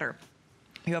even better.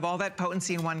 You have all that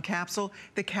potency in one capsule.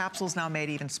 The capsule's now made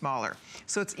even smaller.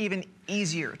 So it's even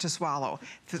easier to swallow,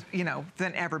 you know,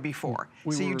 than ever before.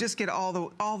 So you just get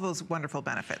all those wonderful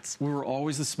benefits. We were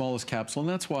always the smallest capsule, and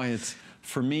that's why it's,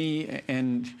 for me,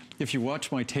 and if you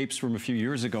watch my tapes from a few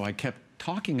years ago, I kept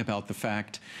talking about the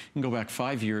fact, and go back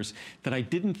 5 years, that I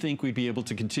didn't think we'd be able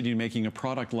to continue making a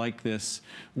product like this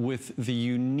with the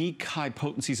unique high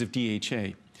potencies of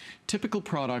DHA. Typical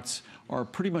products are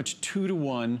pretty much 2 to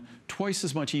 1, twice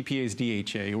as much EPA as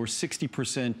DHA, or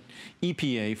 60%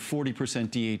 EPA,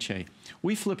 40% DHA.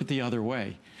 We flip it the other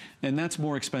way, and that's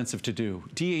more expensive to do.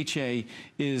 DHA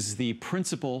is the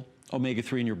principal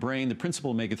omega-3 in your brain, the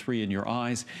principal omega-3 in your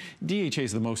eyes. DHA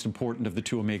is the most important of the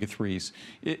two omega-3s.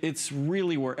 It's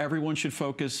really where everyone should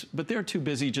focus, but they're too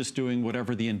busy just doing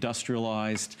whatever the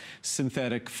industrialized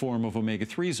synthetic form of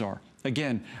omega-3s are.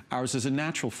 Again, ours is a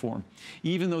natural form.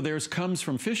 Even though theirs comes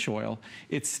from fish oil,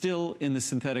 it's still in the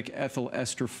synthetic ethyl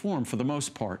ester form for the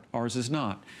most part. Ours is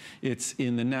not. It's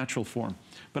in the natural form.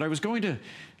 But I was going to,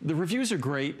 the reviews are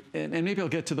great, and maybe I'll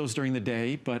get to those during the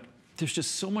day, but there's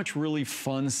just so much really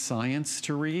fun science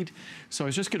to read. So I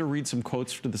was just going to read some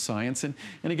quotes to the science. And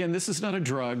again, this is not a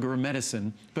drug or a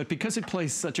medicine, but because it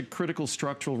plays such a critical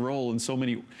structural role in so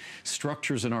many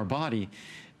structures in our body,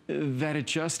 that it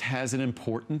just has an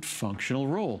important functional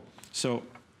role. So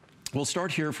we'll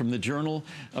start here from the Journal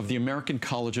of the American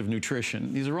College of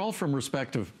Nutrition. These are all from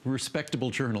respectable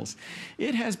journals.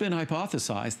 It has been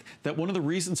hypothesized that one of the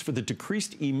reasons for the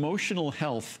decreased emotional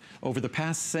health over the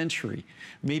past century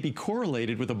may be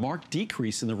correlated with a marked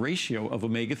decrease in the ratio of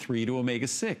omega-3 to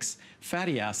omega-6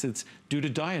 fatty acids due to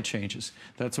diet changes.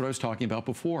 That's what I was talking about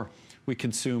before. We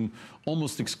consume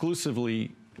almost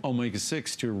exclusively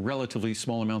omega-6 to relatively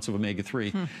small amounts of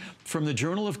omega-3. From the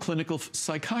Journal of Clinical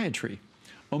Psychiatry,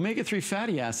 omega-3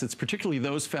 fatty acids, particularly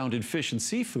those found in fish and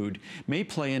seafood, may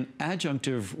play an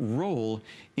adjunctive role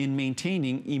in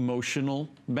maintaining emotional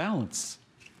balance.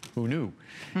 Who knew?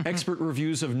 Expert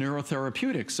reviews of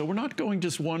neurotherapeutics. So we're not going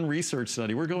just one research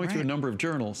study. We're going through a number of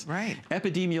journals.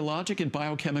 Epidemiologic and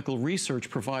biochemical research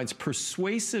provides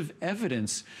persuasive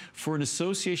evidence for an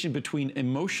association between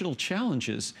emotional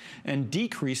challenges and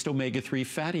decreased omega-3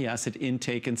 fatty acid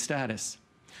intake and status.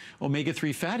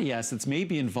 Omega-3 fatty acids may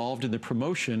be involved in the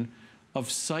promotion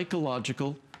of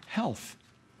psychological health.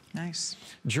 Nice.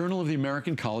 Journal of the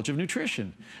American College of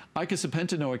Nutrition.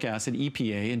 Eicosapentaenoic acid,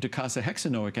 EPA, and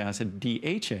docosahexaenoic acid,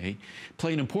 DHA,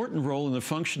 play an important role in the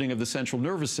functioning of the central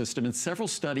nervous system, and several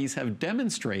studies have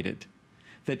demonstrated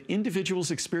that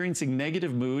individuals experiencing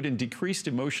negative mood and decreased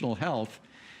emotional health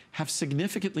have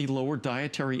significantly lower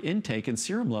dietary intake and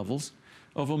serum levels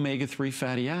of omega-3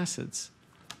 fatty acids.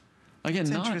 Again,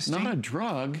 not a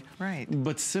drug,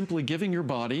 but simply giving your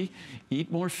body,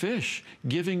 eat more fish,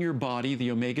 giving your body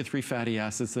the omega-3 fatty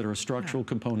acids that are a structural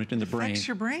component in the brain. It affects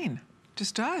your brain,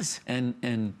 just does.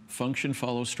 And function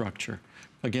follows structure.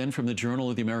 Again, from the Journal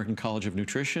of the American College of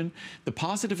Nutrition, the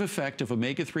positive effect of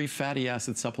omega-3 fatty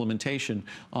acid supplementation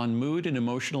on mood and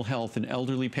emotional health in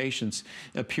elderly patients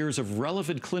appears of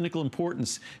relevant clinical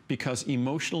importance because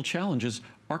emotional challenges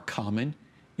are common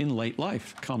in late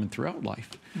life, common throughout life.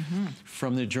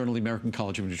 From the Journal of the American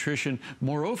College of Nutrition,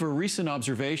 moreover, recent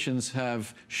observations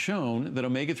have shown that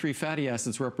omega-3 fatty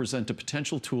acids represent a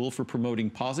potential tool for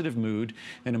promoting positive mood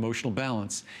and emotional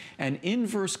balance. An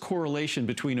inverse correlation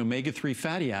between omega-3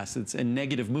 fatty acids and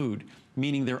negative mood,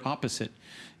 meaning they're opposite.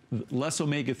 Less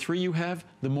omega-3 you have,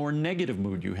 the more negative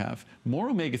mood you have. More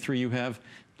omega-3 you have,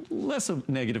 less of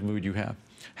negative mood you have.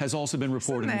 Has also been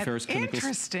reported in various clinical...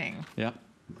 Interesting. Yeah.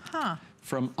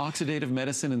 From Oxidative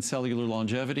Medicine and Cellular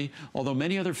Longevity, although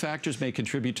many other factors may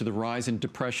contribute to the rise in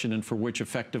depression and for which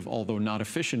effective, although not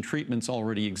efficient, treatments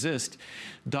already exist,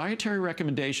 dietary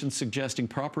recommendations suggesting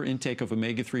proper intake of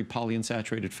omega-3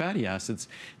 polyunsaturated fatty acids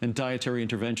and dietary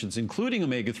interventions, including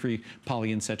omega-3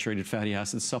 polyunsaturated fatty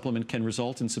acids supplement, can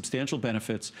result in substantial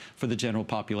benefits for the general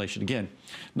population. Again,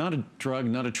 not a drug,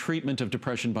 not a treatment of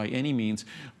depression by any means,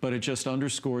 but it just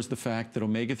underscores the fact that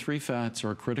omega-3 fats are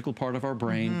a critical part of our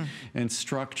brain, and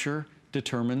structure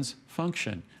determines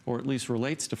function, or at least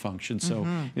relates to function. So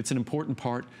it's an important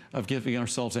part of giving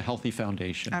ourselves a healthy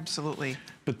foundation. Absolutely.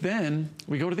 But then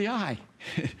we go to the eye.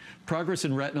 Progress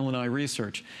in retinal and eye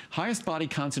research. Highest body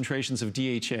concentrations of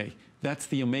DHA, that's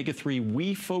the omega-3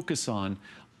 we focus on,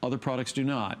 other products do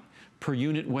not, per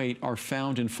unit weight are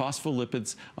found in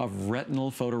phospholipids of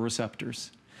retinal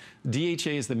photoreceptors. DHA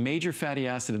is the major fatty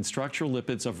acid and structural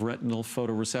lipids of retinal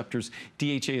photoreceptors.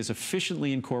 DHA is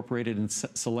efficiently incorporated and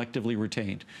selectively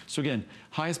retained. So again,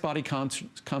 highest body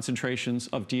concentrations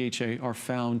of DHA are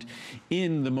found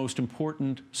in the most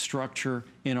important structure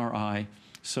in our eye.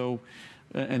 So,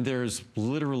 and there's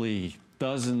literally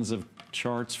dozens of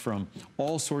charts from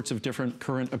all sorts of different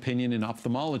current opinion in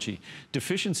ophthalmology.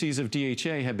 Deficiencies of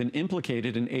DHA have been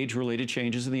implicated in age-related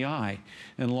changes in the eye,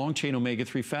 and long-chain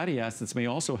omega-3 fatty acids may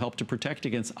also help to protect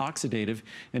against oxidative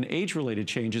and age-related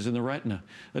changes in the retina.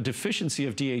 A deficiency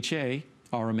of DHA,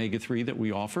 our omega-3 that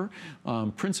we offer,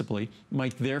 principally,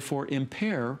 might therefore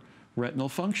impair retinal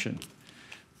function.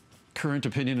 Current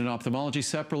opinion in ophthalmology,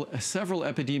 several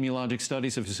epidemiologic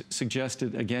studies have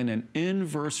suggested, again, an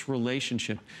inverse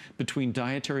relationship between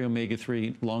dietary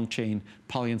omega-3 long-chain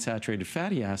polyunsaturated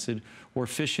fatty acid or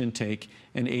fish intake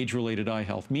and age-related eye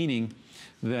health, meaning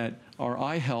that our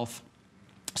eye health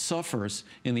suffers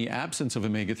in the absence of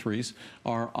omega-3s,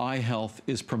 our eye health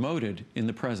is promoted in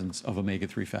the presence of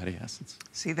omega-3 fatty acids.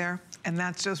 See there? And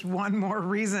that's just one more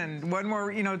reason. One more,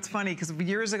 you know, it's funny because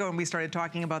years ago when we started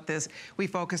talking about this, we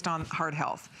focused on heart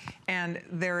health. And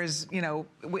there is, you know,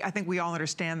 I think we all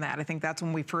understand that. I think that's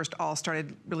when we first all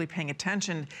started really paying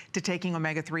attention to taking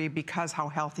omega-3 because how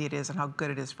healthy it is and how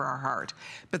good it is for our heart.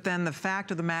 But then the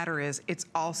fact of the matter is it's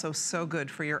also so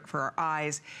good for our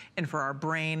eyes and for our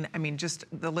brain. I mean, just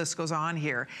the list goes on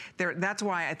here. That's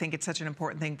why I think it's such an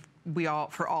important thing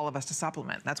for all of us to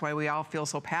supplement. That's why we all feel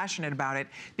so passionate about it,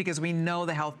 because we know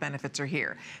the health benefits are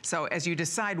here. So as you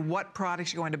decide what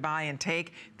products you're going to buy and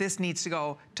take, this needs to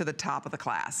go to the top of the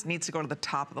class, needs to go to the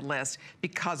top of the list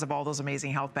because of all those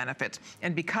amazing health benefits.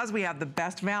 And because we have the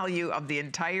best value of the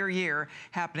entire year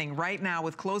happening right now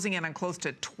with closing in on close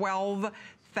to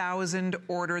 12,000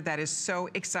 order. That is so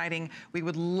exciting. We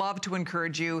would love to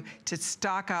encourage you to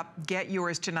stock up, get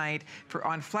yours tonight.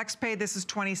 On FlexPay, this is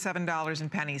 $27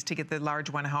 and pennies to get the large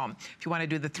one home. If you want to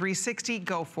do the 360,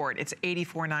 go for it. It's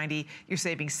 $84.90. You're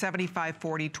saving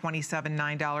 $75.40,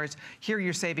 $27.09. Here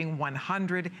you're saving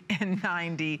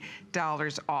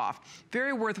 $190 off.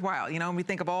 Very worthwhile. You know, when we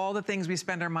think of all the things we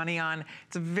spend our money on,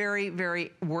 it's a very,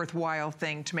 very worthwhile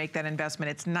thing to make that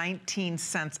investment. It's 19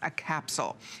 cents a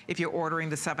capsule if you're ordering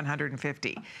the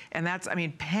 750. And that's, I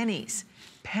mean, pennies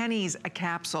a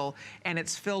capsule, and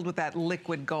it's filled with that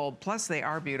liquid gold. Plus, they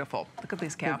are beautiful. Look at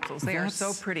these capsules. They are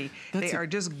so pretty. They are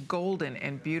just golden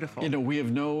and beautiful. You know, we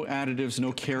have no additives,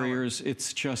 no carriers.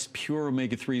 It's just pure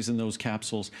omega-3s in those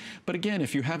capsules. But again,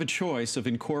 if you have a choice of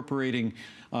incorporating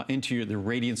into the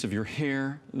radiance of your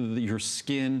hair, your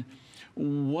skin,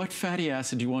 what fatty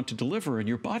acid do you want to deliver? And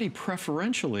your body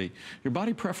preferentially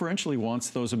wants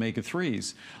those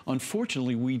omega-3s.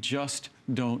 Unfortunately, we just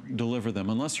don't deliver them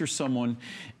unless you're someone,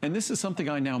 and this is something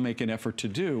I now make an effort to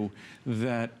do,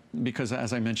 that because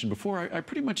as I mentioned before, I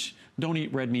pretty much don't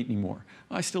eat red meat anymore.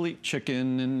 I still eat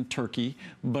chicken and turkey,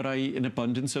 but I eat an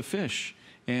abundance of fish.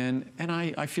 And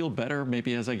I feel better.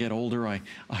 Maybe as I get older, I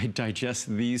digest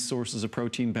these sources of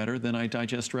protein better than I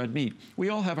digest red meat. We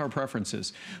all have our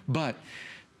preferences, but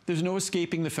there's no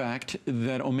escaping the fact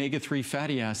that omega-3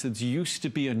 fatty acids used to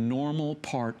be a normal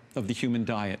part of the human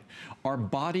diet. Our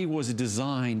body was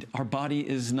designed, our body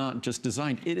is not just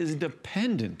designed, it is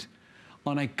dependent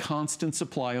on a constant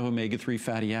supply of omega-3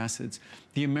 fatty acids.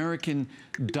 The American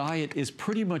diet is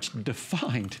pretty much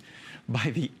defined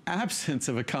by the absence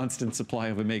of a constant supply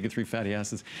of omega-3 fatty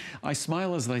acids. I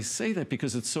smile as I say that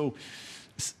because it's so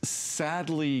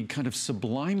sadly, kind of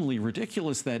sublimely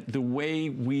ridiculous that the way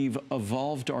we've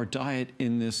evolved our diet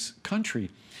in this country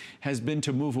has been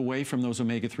to move away from those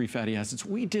omega-3 fatty acids.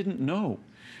 We didn't know.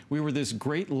 We were this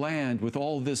great land with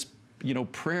all this, you know,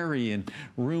 prairie and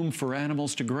room for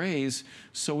animals to graze,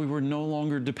 so we were no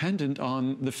longer dependent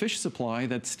on the fish supply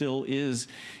that still is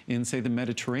in, say, the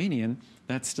Mediterranean.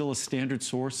 That's still a standard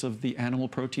source of the animal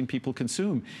protein people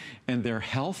consume. And their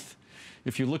health,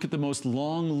 if you look at the most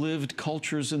long-lived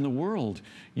cultures in the world,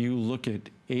 you look at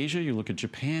Asia, you look at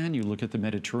Japan, you look at the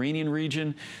Mediterranean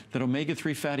region, that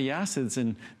omega-3 fatty acids,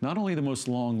 and not only the most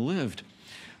long-lived,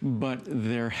 but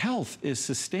their health is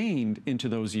sustained into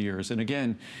those years. And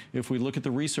again, if we look at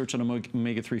the research on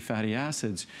omega-3 fatty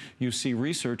acids, you see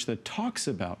research that talks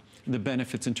about the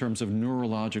benefits in terms of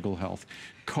neurological health,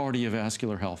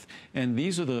 cardiovascular health, and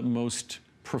these are the most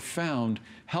profound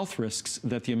health risks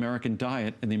that the American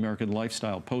diet and the American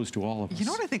lifestyle pose to all of us. You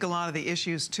know what I think a lot of the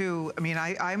issues too, I mean,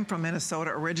 I'm from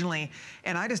Minnesota originally,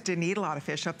 and I just didn't eat a lot of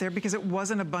fish up there because it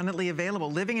wasn't abundantly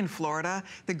available. Living in Florida,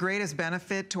 the greatest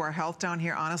benefit to our health down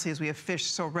here, honestly, is we have fish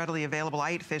so readily available.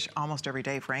 I eat fish almost every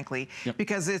day, frankly,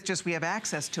 because it's just, we have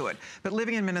access to it. But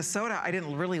living in Minnesota, I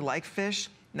didn't really like fish.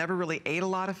 Never really ate a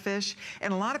lot of fish.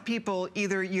 And a lot of people,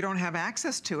 either you don't have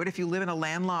access to it if you live in a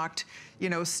landlocked, you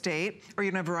know, state, or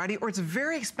you don't have variety, or it's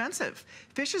very expensive.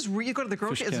 Fish is, you go to the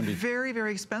grocery, it's very,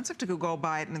 very expensive to go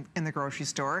buy it in the grocery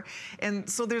store. And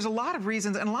so there's a lot of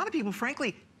reasons, and a lot of people,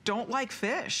 frankly, don't like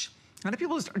fish. A lot of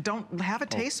people just don't have a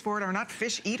taste for it, or are not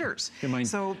fish eaters. Yeah,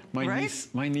 my right?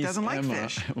 niece doesn't like Emma,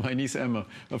 fish. my niece Emma,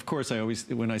 of course, I always,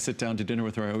 when I sit down to dinner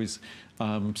with her, I always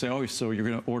say, oh, so you're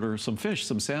going to order some fish,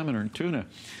 some salmon or tuna.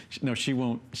 No, she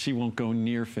won't go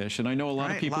near fish. And I know a lot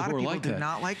of people who are like that. do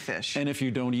not like fish. And if you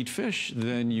don't eat fish,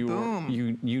 then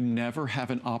you never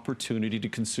have an opportunity to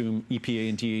consume EPA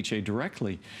and DHA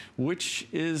directly, which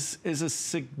is a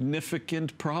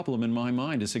significant problem in my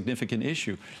mind, a significant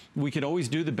issue. We could always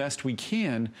do the best we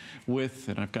can with,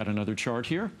 and I've got another chart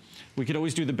here, we could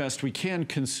always do the best we can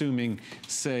consuming,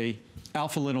 say,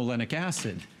 alpha-linolenic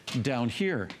acid down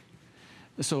here.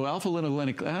 So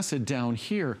alpha-linolenic acid down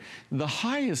here, the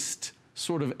highest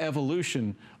sort of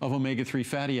evolution of omega-3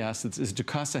 fatty acids is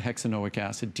docosahexaenoic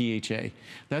acid, DHA.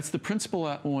 That's the principal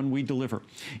one we deliver.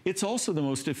 It's also the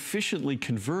most efficiently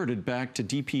converted back to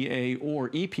DPA or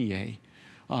EPA.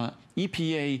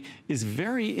 EPA is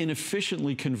very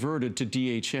inefficiently converted to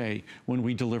DHA when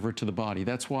we deliver it to the body.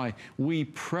 That's why we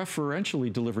preferentially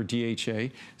deliver DHA,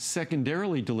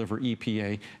 secondarily deliver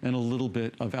EPA, and a little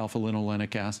bit of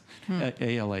alpha-linolenic acid,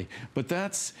 ALA. But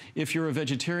that's, if you're a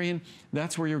vegetarian,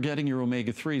 that's where you're getting your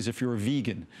omega-3s. If you're a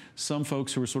vegan, some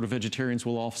folks who are sort of vegetarians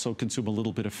will also consume a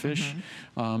little bit of fish.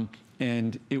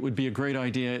 And it would be a great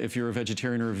idea if you're a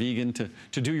vegetarian or a vegan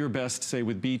to do your best, say,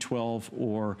 with B12,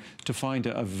 or to find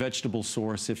a vegetable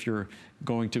source if you're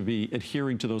going to be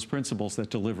adhering to those principles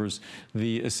that delivers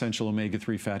the essential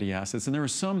omega-3 fatty acids. And there are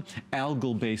some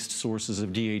algal-based sources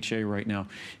of DHA right now,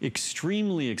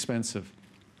 extremely expensive.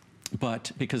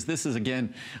 But because this is,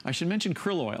 again, I should mention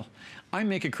krill oil. I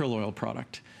make a krill oil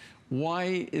product.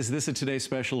 Why is this a Today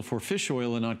Special for fish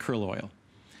oil and not krill oil?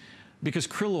 Because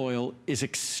krill oil is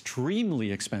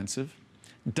extremely expensive,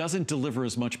 doesn't deliver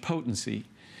as much potency.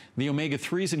 The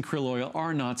omega-3s in krill oil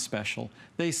are not special.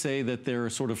 They say that they're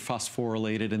sort of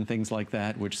phosphorylated and things like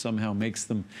that, which somehow makes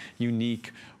them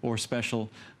unique or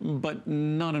special, but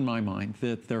not in my mind,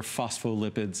 that they're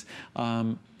phospholipids.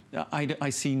 I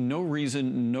see no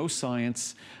reason, no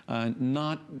science,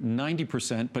 not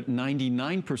 90%, but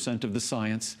 99% of the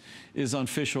science is on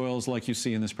fish oils like you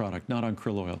see in this product, not on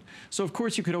krill oil. So of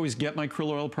course you could always get my krill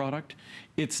oil product.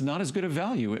 It's not as good a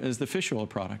value as the fish oil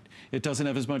product. It doesn't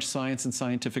have as much science and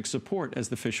scientific support as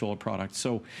the fish oil product.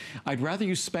 So I'd rather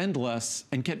you spend less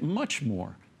and get much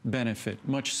more benefit,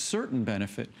 much certain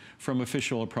benefit from a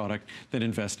fish oil product than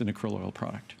invest in a krill oil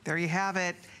product. There you have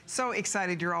it. So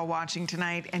excited you're all watching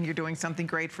tonight and you're doing something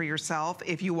great for yourself.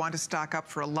 If you want to stock up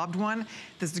for a loved one,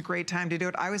 this is a great time to do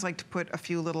it. I always like to put a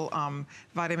few little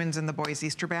vitamins in the boys'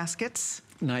 Easter baskets.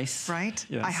 Nice. Right?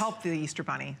 Yes. I help the Easter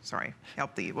bunny, sorry. Well,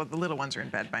 the little ones are in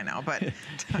bed by now, but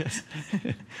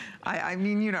I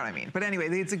mean, you know what I mean. But anyway,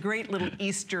 it's a great little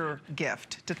Easter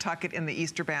gift to tuck it in the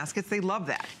Easter baskets. They love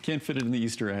that. Can't fit it in the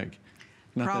Easter egg.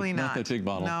 Probably not. Not that big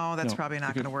bottle. No, that's probably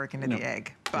not going to work into the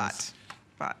egg. But,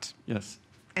 yes.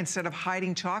 Instead of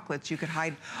hiding chocolates, you could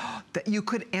hide, you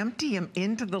could empty them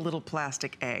into the little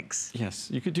plastic eggs. Yes,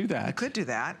 you could do that. You could do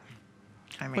that.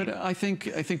 I mean, but I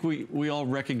think we all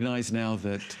recognize now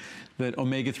that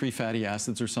omega-3 fatty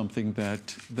acids are something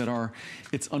that are,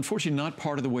 it's unfortunately not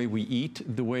part of the way we eat.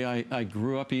 The way I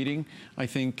grew up eating, I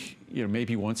think, you know,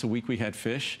 maybe once a week we had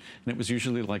fish, and it was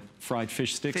usually like fried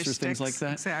fish sticks or things like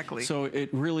that. Exactly. So it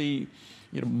really,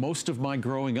 you know, most of my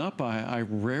growing up, I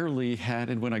rarely had,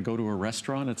 and when I go to a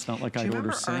restaurant, it's not like I'd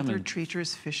order salmon. Do you remember Arthur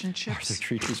Treacher's Fish and Chips? Arthur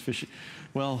Treacher's Fish,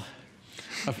 well,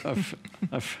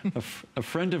 a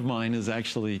friend of mine is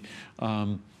actually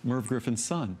Merv Griffin's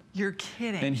son. You're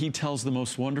kidding. And he tells the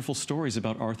most wonderful stories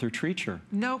about Arthur Treacher.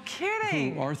 No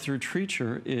kidding. Who Arthur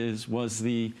Treacher was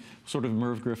the sort of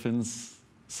Merv Griffin's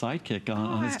sidekick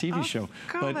on his TV show.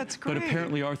 God, that's great. But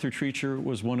apparently Arthur Treacher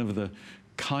was one of the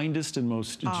kindest and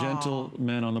most gentle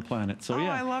men on the planet. So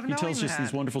yeah, I love he tells knowing just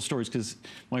these wonderful stories because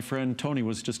my friend Tony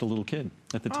was just a little kid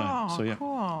at the time. So yeah,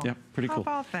 cool. Yeah, pretty cool.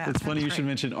 How about that? It's funny you That's should great.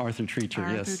 mention Arthur Treacher.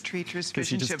 Arthur Yes, Treacher's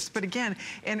Fish and Chips. But again,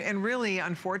 and really,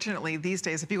 unfortunately, these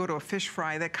days, if you go to a fish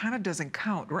fry, that kind of doesn't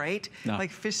count, right? No.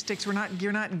 Like fish sticks, you're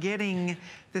not getting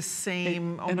the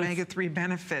same omega-3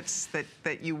 benefits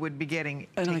that you would be getting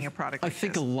taking a product like this. I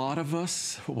think a lot of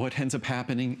us, what ends up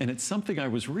happening, and it's something I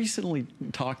was recently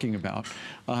talking about,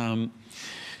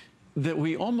 that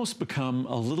we almost become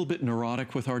a little bit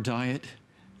neurotic with our diet,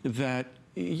 that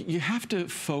you have to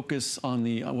focus on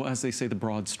the, as they say, the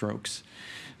broad strokes.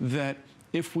 That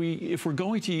if we're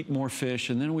going to eat more fish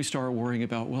and then we start worrying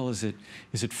about, well, is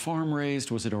it farm raised?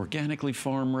 Was it organically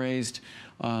farm raised?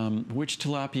 Which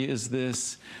tilapia is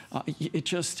this?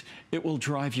 It will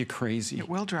drive you crazy. It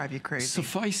will drive you crazy.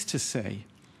 Suffice to say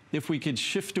if we could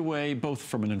shift away, both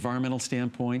from an environmental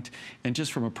standpoint and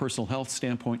just from a personal health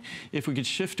standpoint, if we could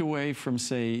shift away from,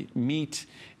 say, meat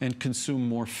and consume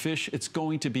more fish, it's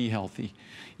going to be healthy.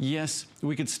 Yes,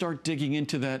 we could start digging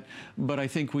into that, but I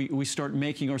think we start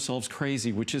making ourselves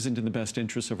crazy, which isn't in the best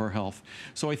interest of our health.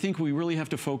 So I think we really have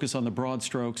to focus on the broad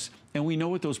strokes, and we know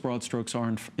what those broad strokes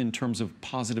are in terms of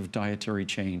positive dietary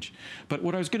change. But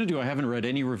what I was going to do, I haven't read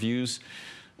any reviews.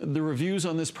 The reviews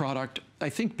on this product, I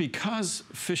think because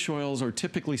fish oils are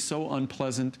typically so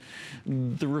unpleasant,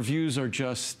 the reviews are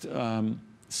just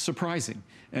surprising.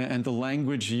 And the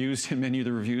language used in many of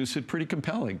the reviews is pretty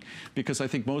compelling, because I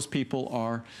think most people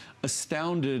are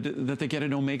astounded that they get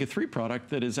an omega-3 product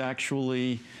that is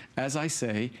actually, as I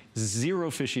say,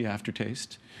 zero fishy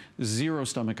aftertaste, zero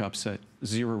stomach upset,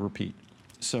 zero repeat.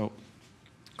 So,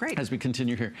 great. As we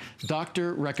continue here,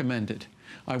 doctor recommended.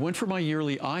 I went for my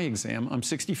yearly eye exam. I'm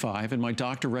 65, and my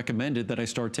doctor recommended that I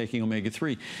start taking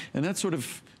omega-3. And that's sort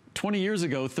of 20 years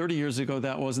ago, 30 years ago,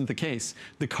 that wasn't the case.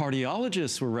 The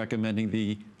cardiologists were recommending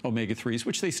the omega-3s,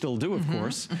 which they still do, of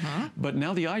course, but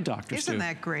now the eye doctors do. Isn't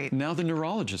that great? Now the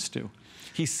neurologists do.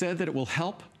 He said that it will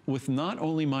help with not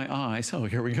only my eyes, oh,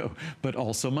 here we go, but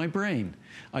also my brain.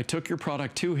 I took your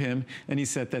product to him, and he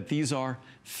said that these are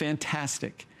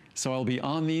fantastic. So I'll be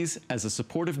on these as a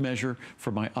supportive measure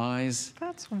for my eyes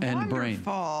and brain.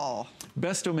 Wonderful.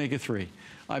 Best omega-3.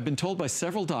 I've been told by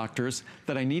several doctors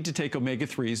that I need to take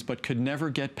omega-3s, but could never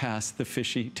get past the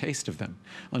fishy taste of them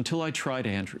until I tried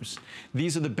Andrews.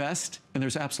 These are the best, and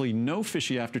there's absolutely no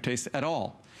fishy aftertaste at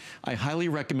all. I highly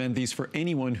recommend these for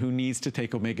anyone who needs to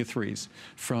take omega-3s.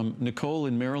 From Nicole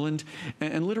in Maryland,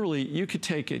 and literally you could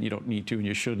take it, you don't need to and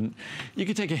you shouldn't, you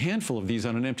could take a handful of these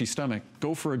on an empty stomach,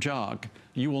 go for a jog.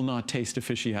 You will not taste a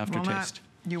fishy aftertaste.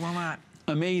 You will not.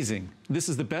 Amazing. This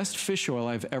is the best fish oil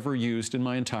I've ever used in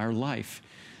my entire life.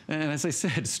 And as I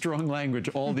said, strong language,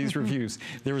 all these reviews.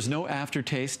 There is no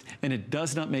aftertaste, and it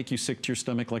does not make you sick to your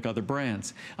stomach like other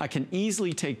brands. I can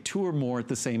easily take 2 or more at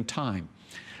the same time.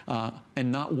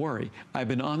 And not worry. I've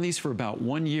been on these for about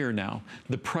 1 year now.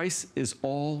 The price is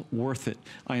all worth it.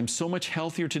 I am so much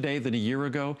healthier today than a year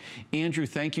ago. Andrew,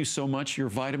 thank you so much. Your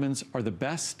vitamins are the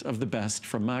best of the best,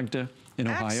 from Magda in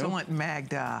Ohio. Excellent,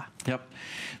 Magda. Yep.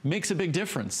 Makes a big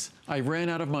difference. I ran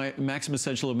out of my Maximum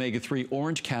Essential Omega-3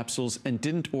 orange capsules and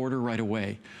didn't order right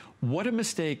away. What a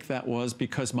mistake that was,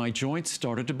 because my joints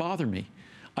started to bother me.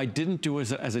 I didn't do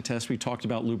as a test. We talked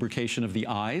about lubrication of the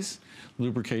eyes,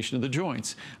 lubrication of the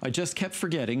joints. I just kept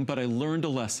forgetting, but I learned a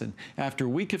lesson. After a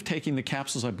week of taking the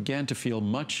capsules, I began to feel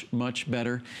much, much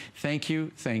better. Thank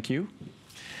you, thank you.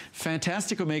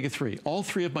 Fantastic omega-3. All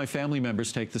 3 of my family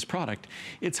members take this product.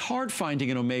 It's hard finding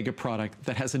an omega product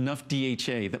that has enough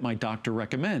DHA that my doctor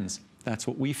recommends. That's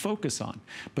what we focus on.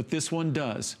 But this one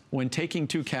does. When taking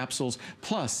 2 capsules,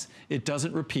 plus it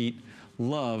doesn't repeat.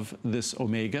 Love this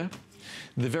omega.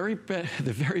 The very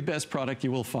best product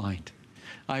you will find.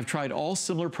 I've tried all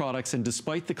similar products, and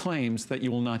despite the claims that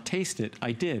you will not taste it,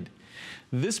 I did.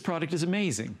 This product is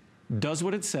amazing, does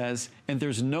what it says, and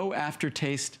there's no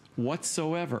aftertaste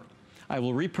whatsoever. I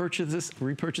will repurchase this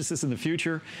in the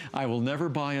future. I will never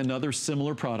buy another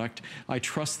similar product. I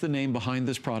trust the name behind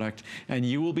this product, and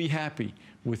you will be happy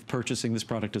with purchasing this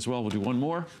product as well. We'll do one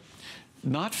more.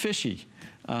 Not fishy.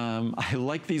 I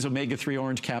like these omega-3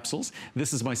 orange capsules.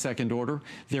 This is my second order.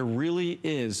 There really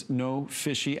is no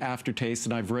fishy aftertaste,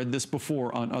 and I've read this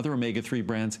before on other omega-3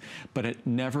 brands, but it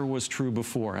never was true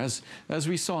before. As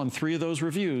we saw in 3 of those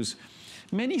reviews,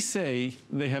 many say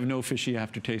they have no fishy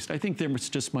aftertaste. I think there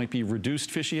just might be reduced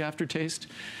fishy aftertaste,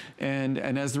 and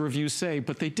as the reviews say,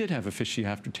 but they did have a fishy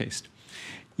aftertaste.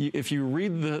 If you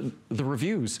read the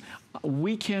reviews,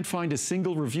 we can't find a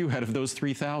single review out of those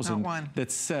 3,000 that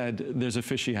said there's a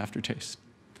fishy aftertaste,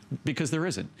 because there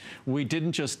isn't. We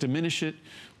didn't just diminish it,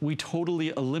 we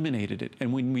totally eliminated it.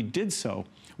 And when we did so,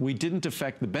 we didn't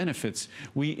affect the benefits.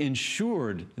 We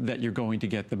ensured that you're going to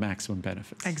get the maximum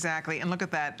benefits. Exactly. And look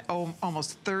at that. Oh,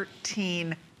 almost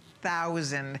 13,000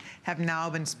 have now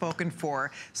been spoken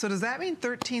for. So does that mean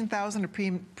 13,000 of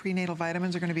prenatal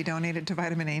vitamins are going to be donated to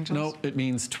Vitamin Angels? No, it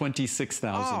means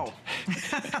 26,000. Oh.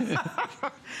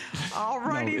 All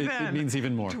righty then. It means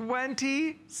even more.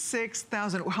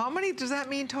 26,000. How many does that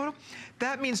mean total?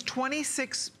 That means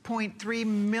 26.3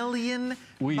 million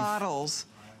bottles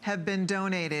have been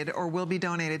donated or will be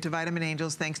donated to Vitamin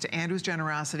Angels, thanks to Andrew's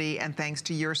generosity and thanks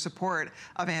to your support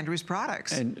of Andrew's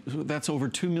products. And that's over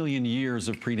 2 million years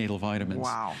of prenatal vitamins.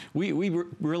 Wow. We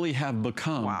really have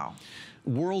become, wow,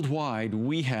 worldwide,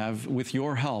 we have, with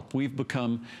your help, we've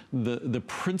become the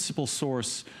principal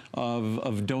source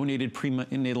of donated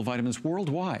prenatal vitamins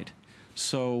worldwide.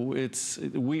 So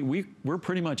we're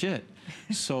pretty much it.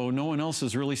 So no one else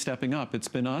is really stepping up. It's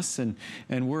been us, and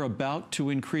we're about to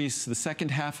increase the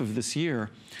second half of this year.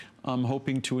 I'm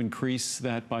hoping to increase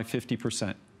that by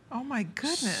 50%. Oh my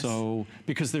goodness. So,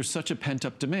 because there's such a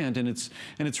pent-up demand, and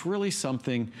it's really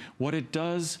something, what it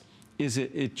does is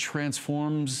it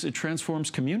transforms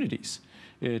communities.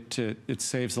 It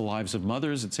saves the lives of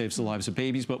mothers, it saves the lives of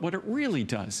babies, but what it really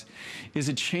does is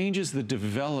it changes the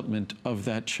development of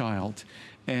that child,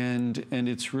 and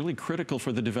it's really critical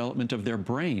for the development of their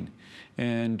brain.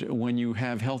 And when you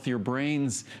have healthier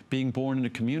brains being born in a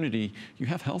community, you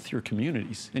have healthier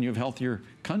communities, and you have healthier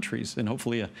countries, and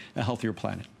hopefully a healthier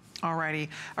planet. Alrighty,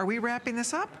 are we wrapping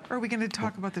this up, or are we going to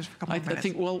talk about this for a couple of minutes? I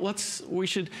think, well,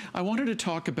 I wanted to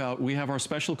talk about, we have our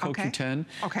special CoQ10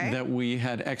 that we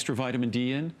had extra vitamin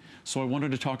D in, so I wanted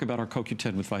to talk about our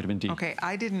CoQ10 with vitamin D. Okay,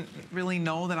 I didn't really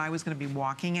know that I was going to be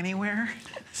walking anywhere.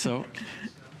 So?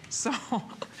 So,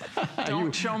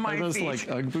 don't show my feet. Are those like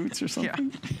Ugg boots or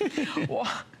something? Yeah. Well,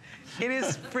 it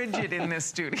is frigid in this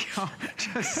studio.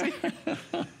 Just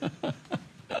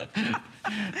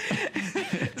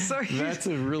so that's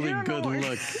a really good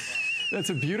look. That's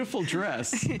a beautiful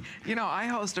dress. You know, I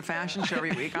host a fashion show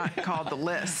every week called The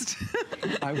List.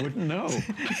 I wouldn't know.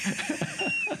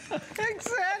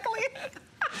 Exactly.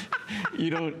 You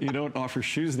don't offer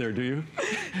shoes there, do you?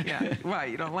 Yeah. Why?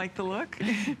 You don't like the look?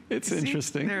 It's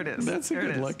interesting. There it is. That's a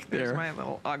good look there. There's my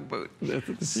little Ugg boot.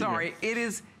 Sorry, it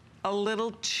is a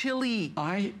little chilly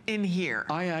in here.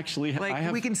 I actually,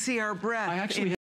 we can see our breath. I actually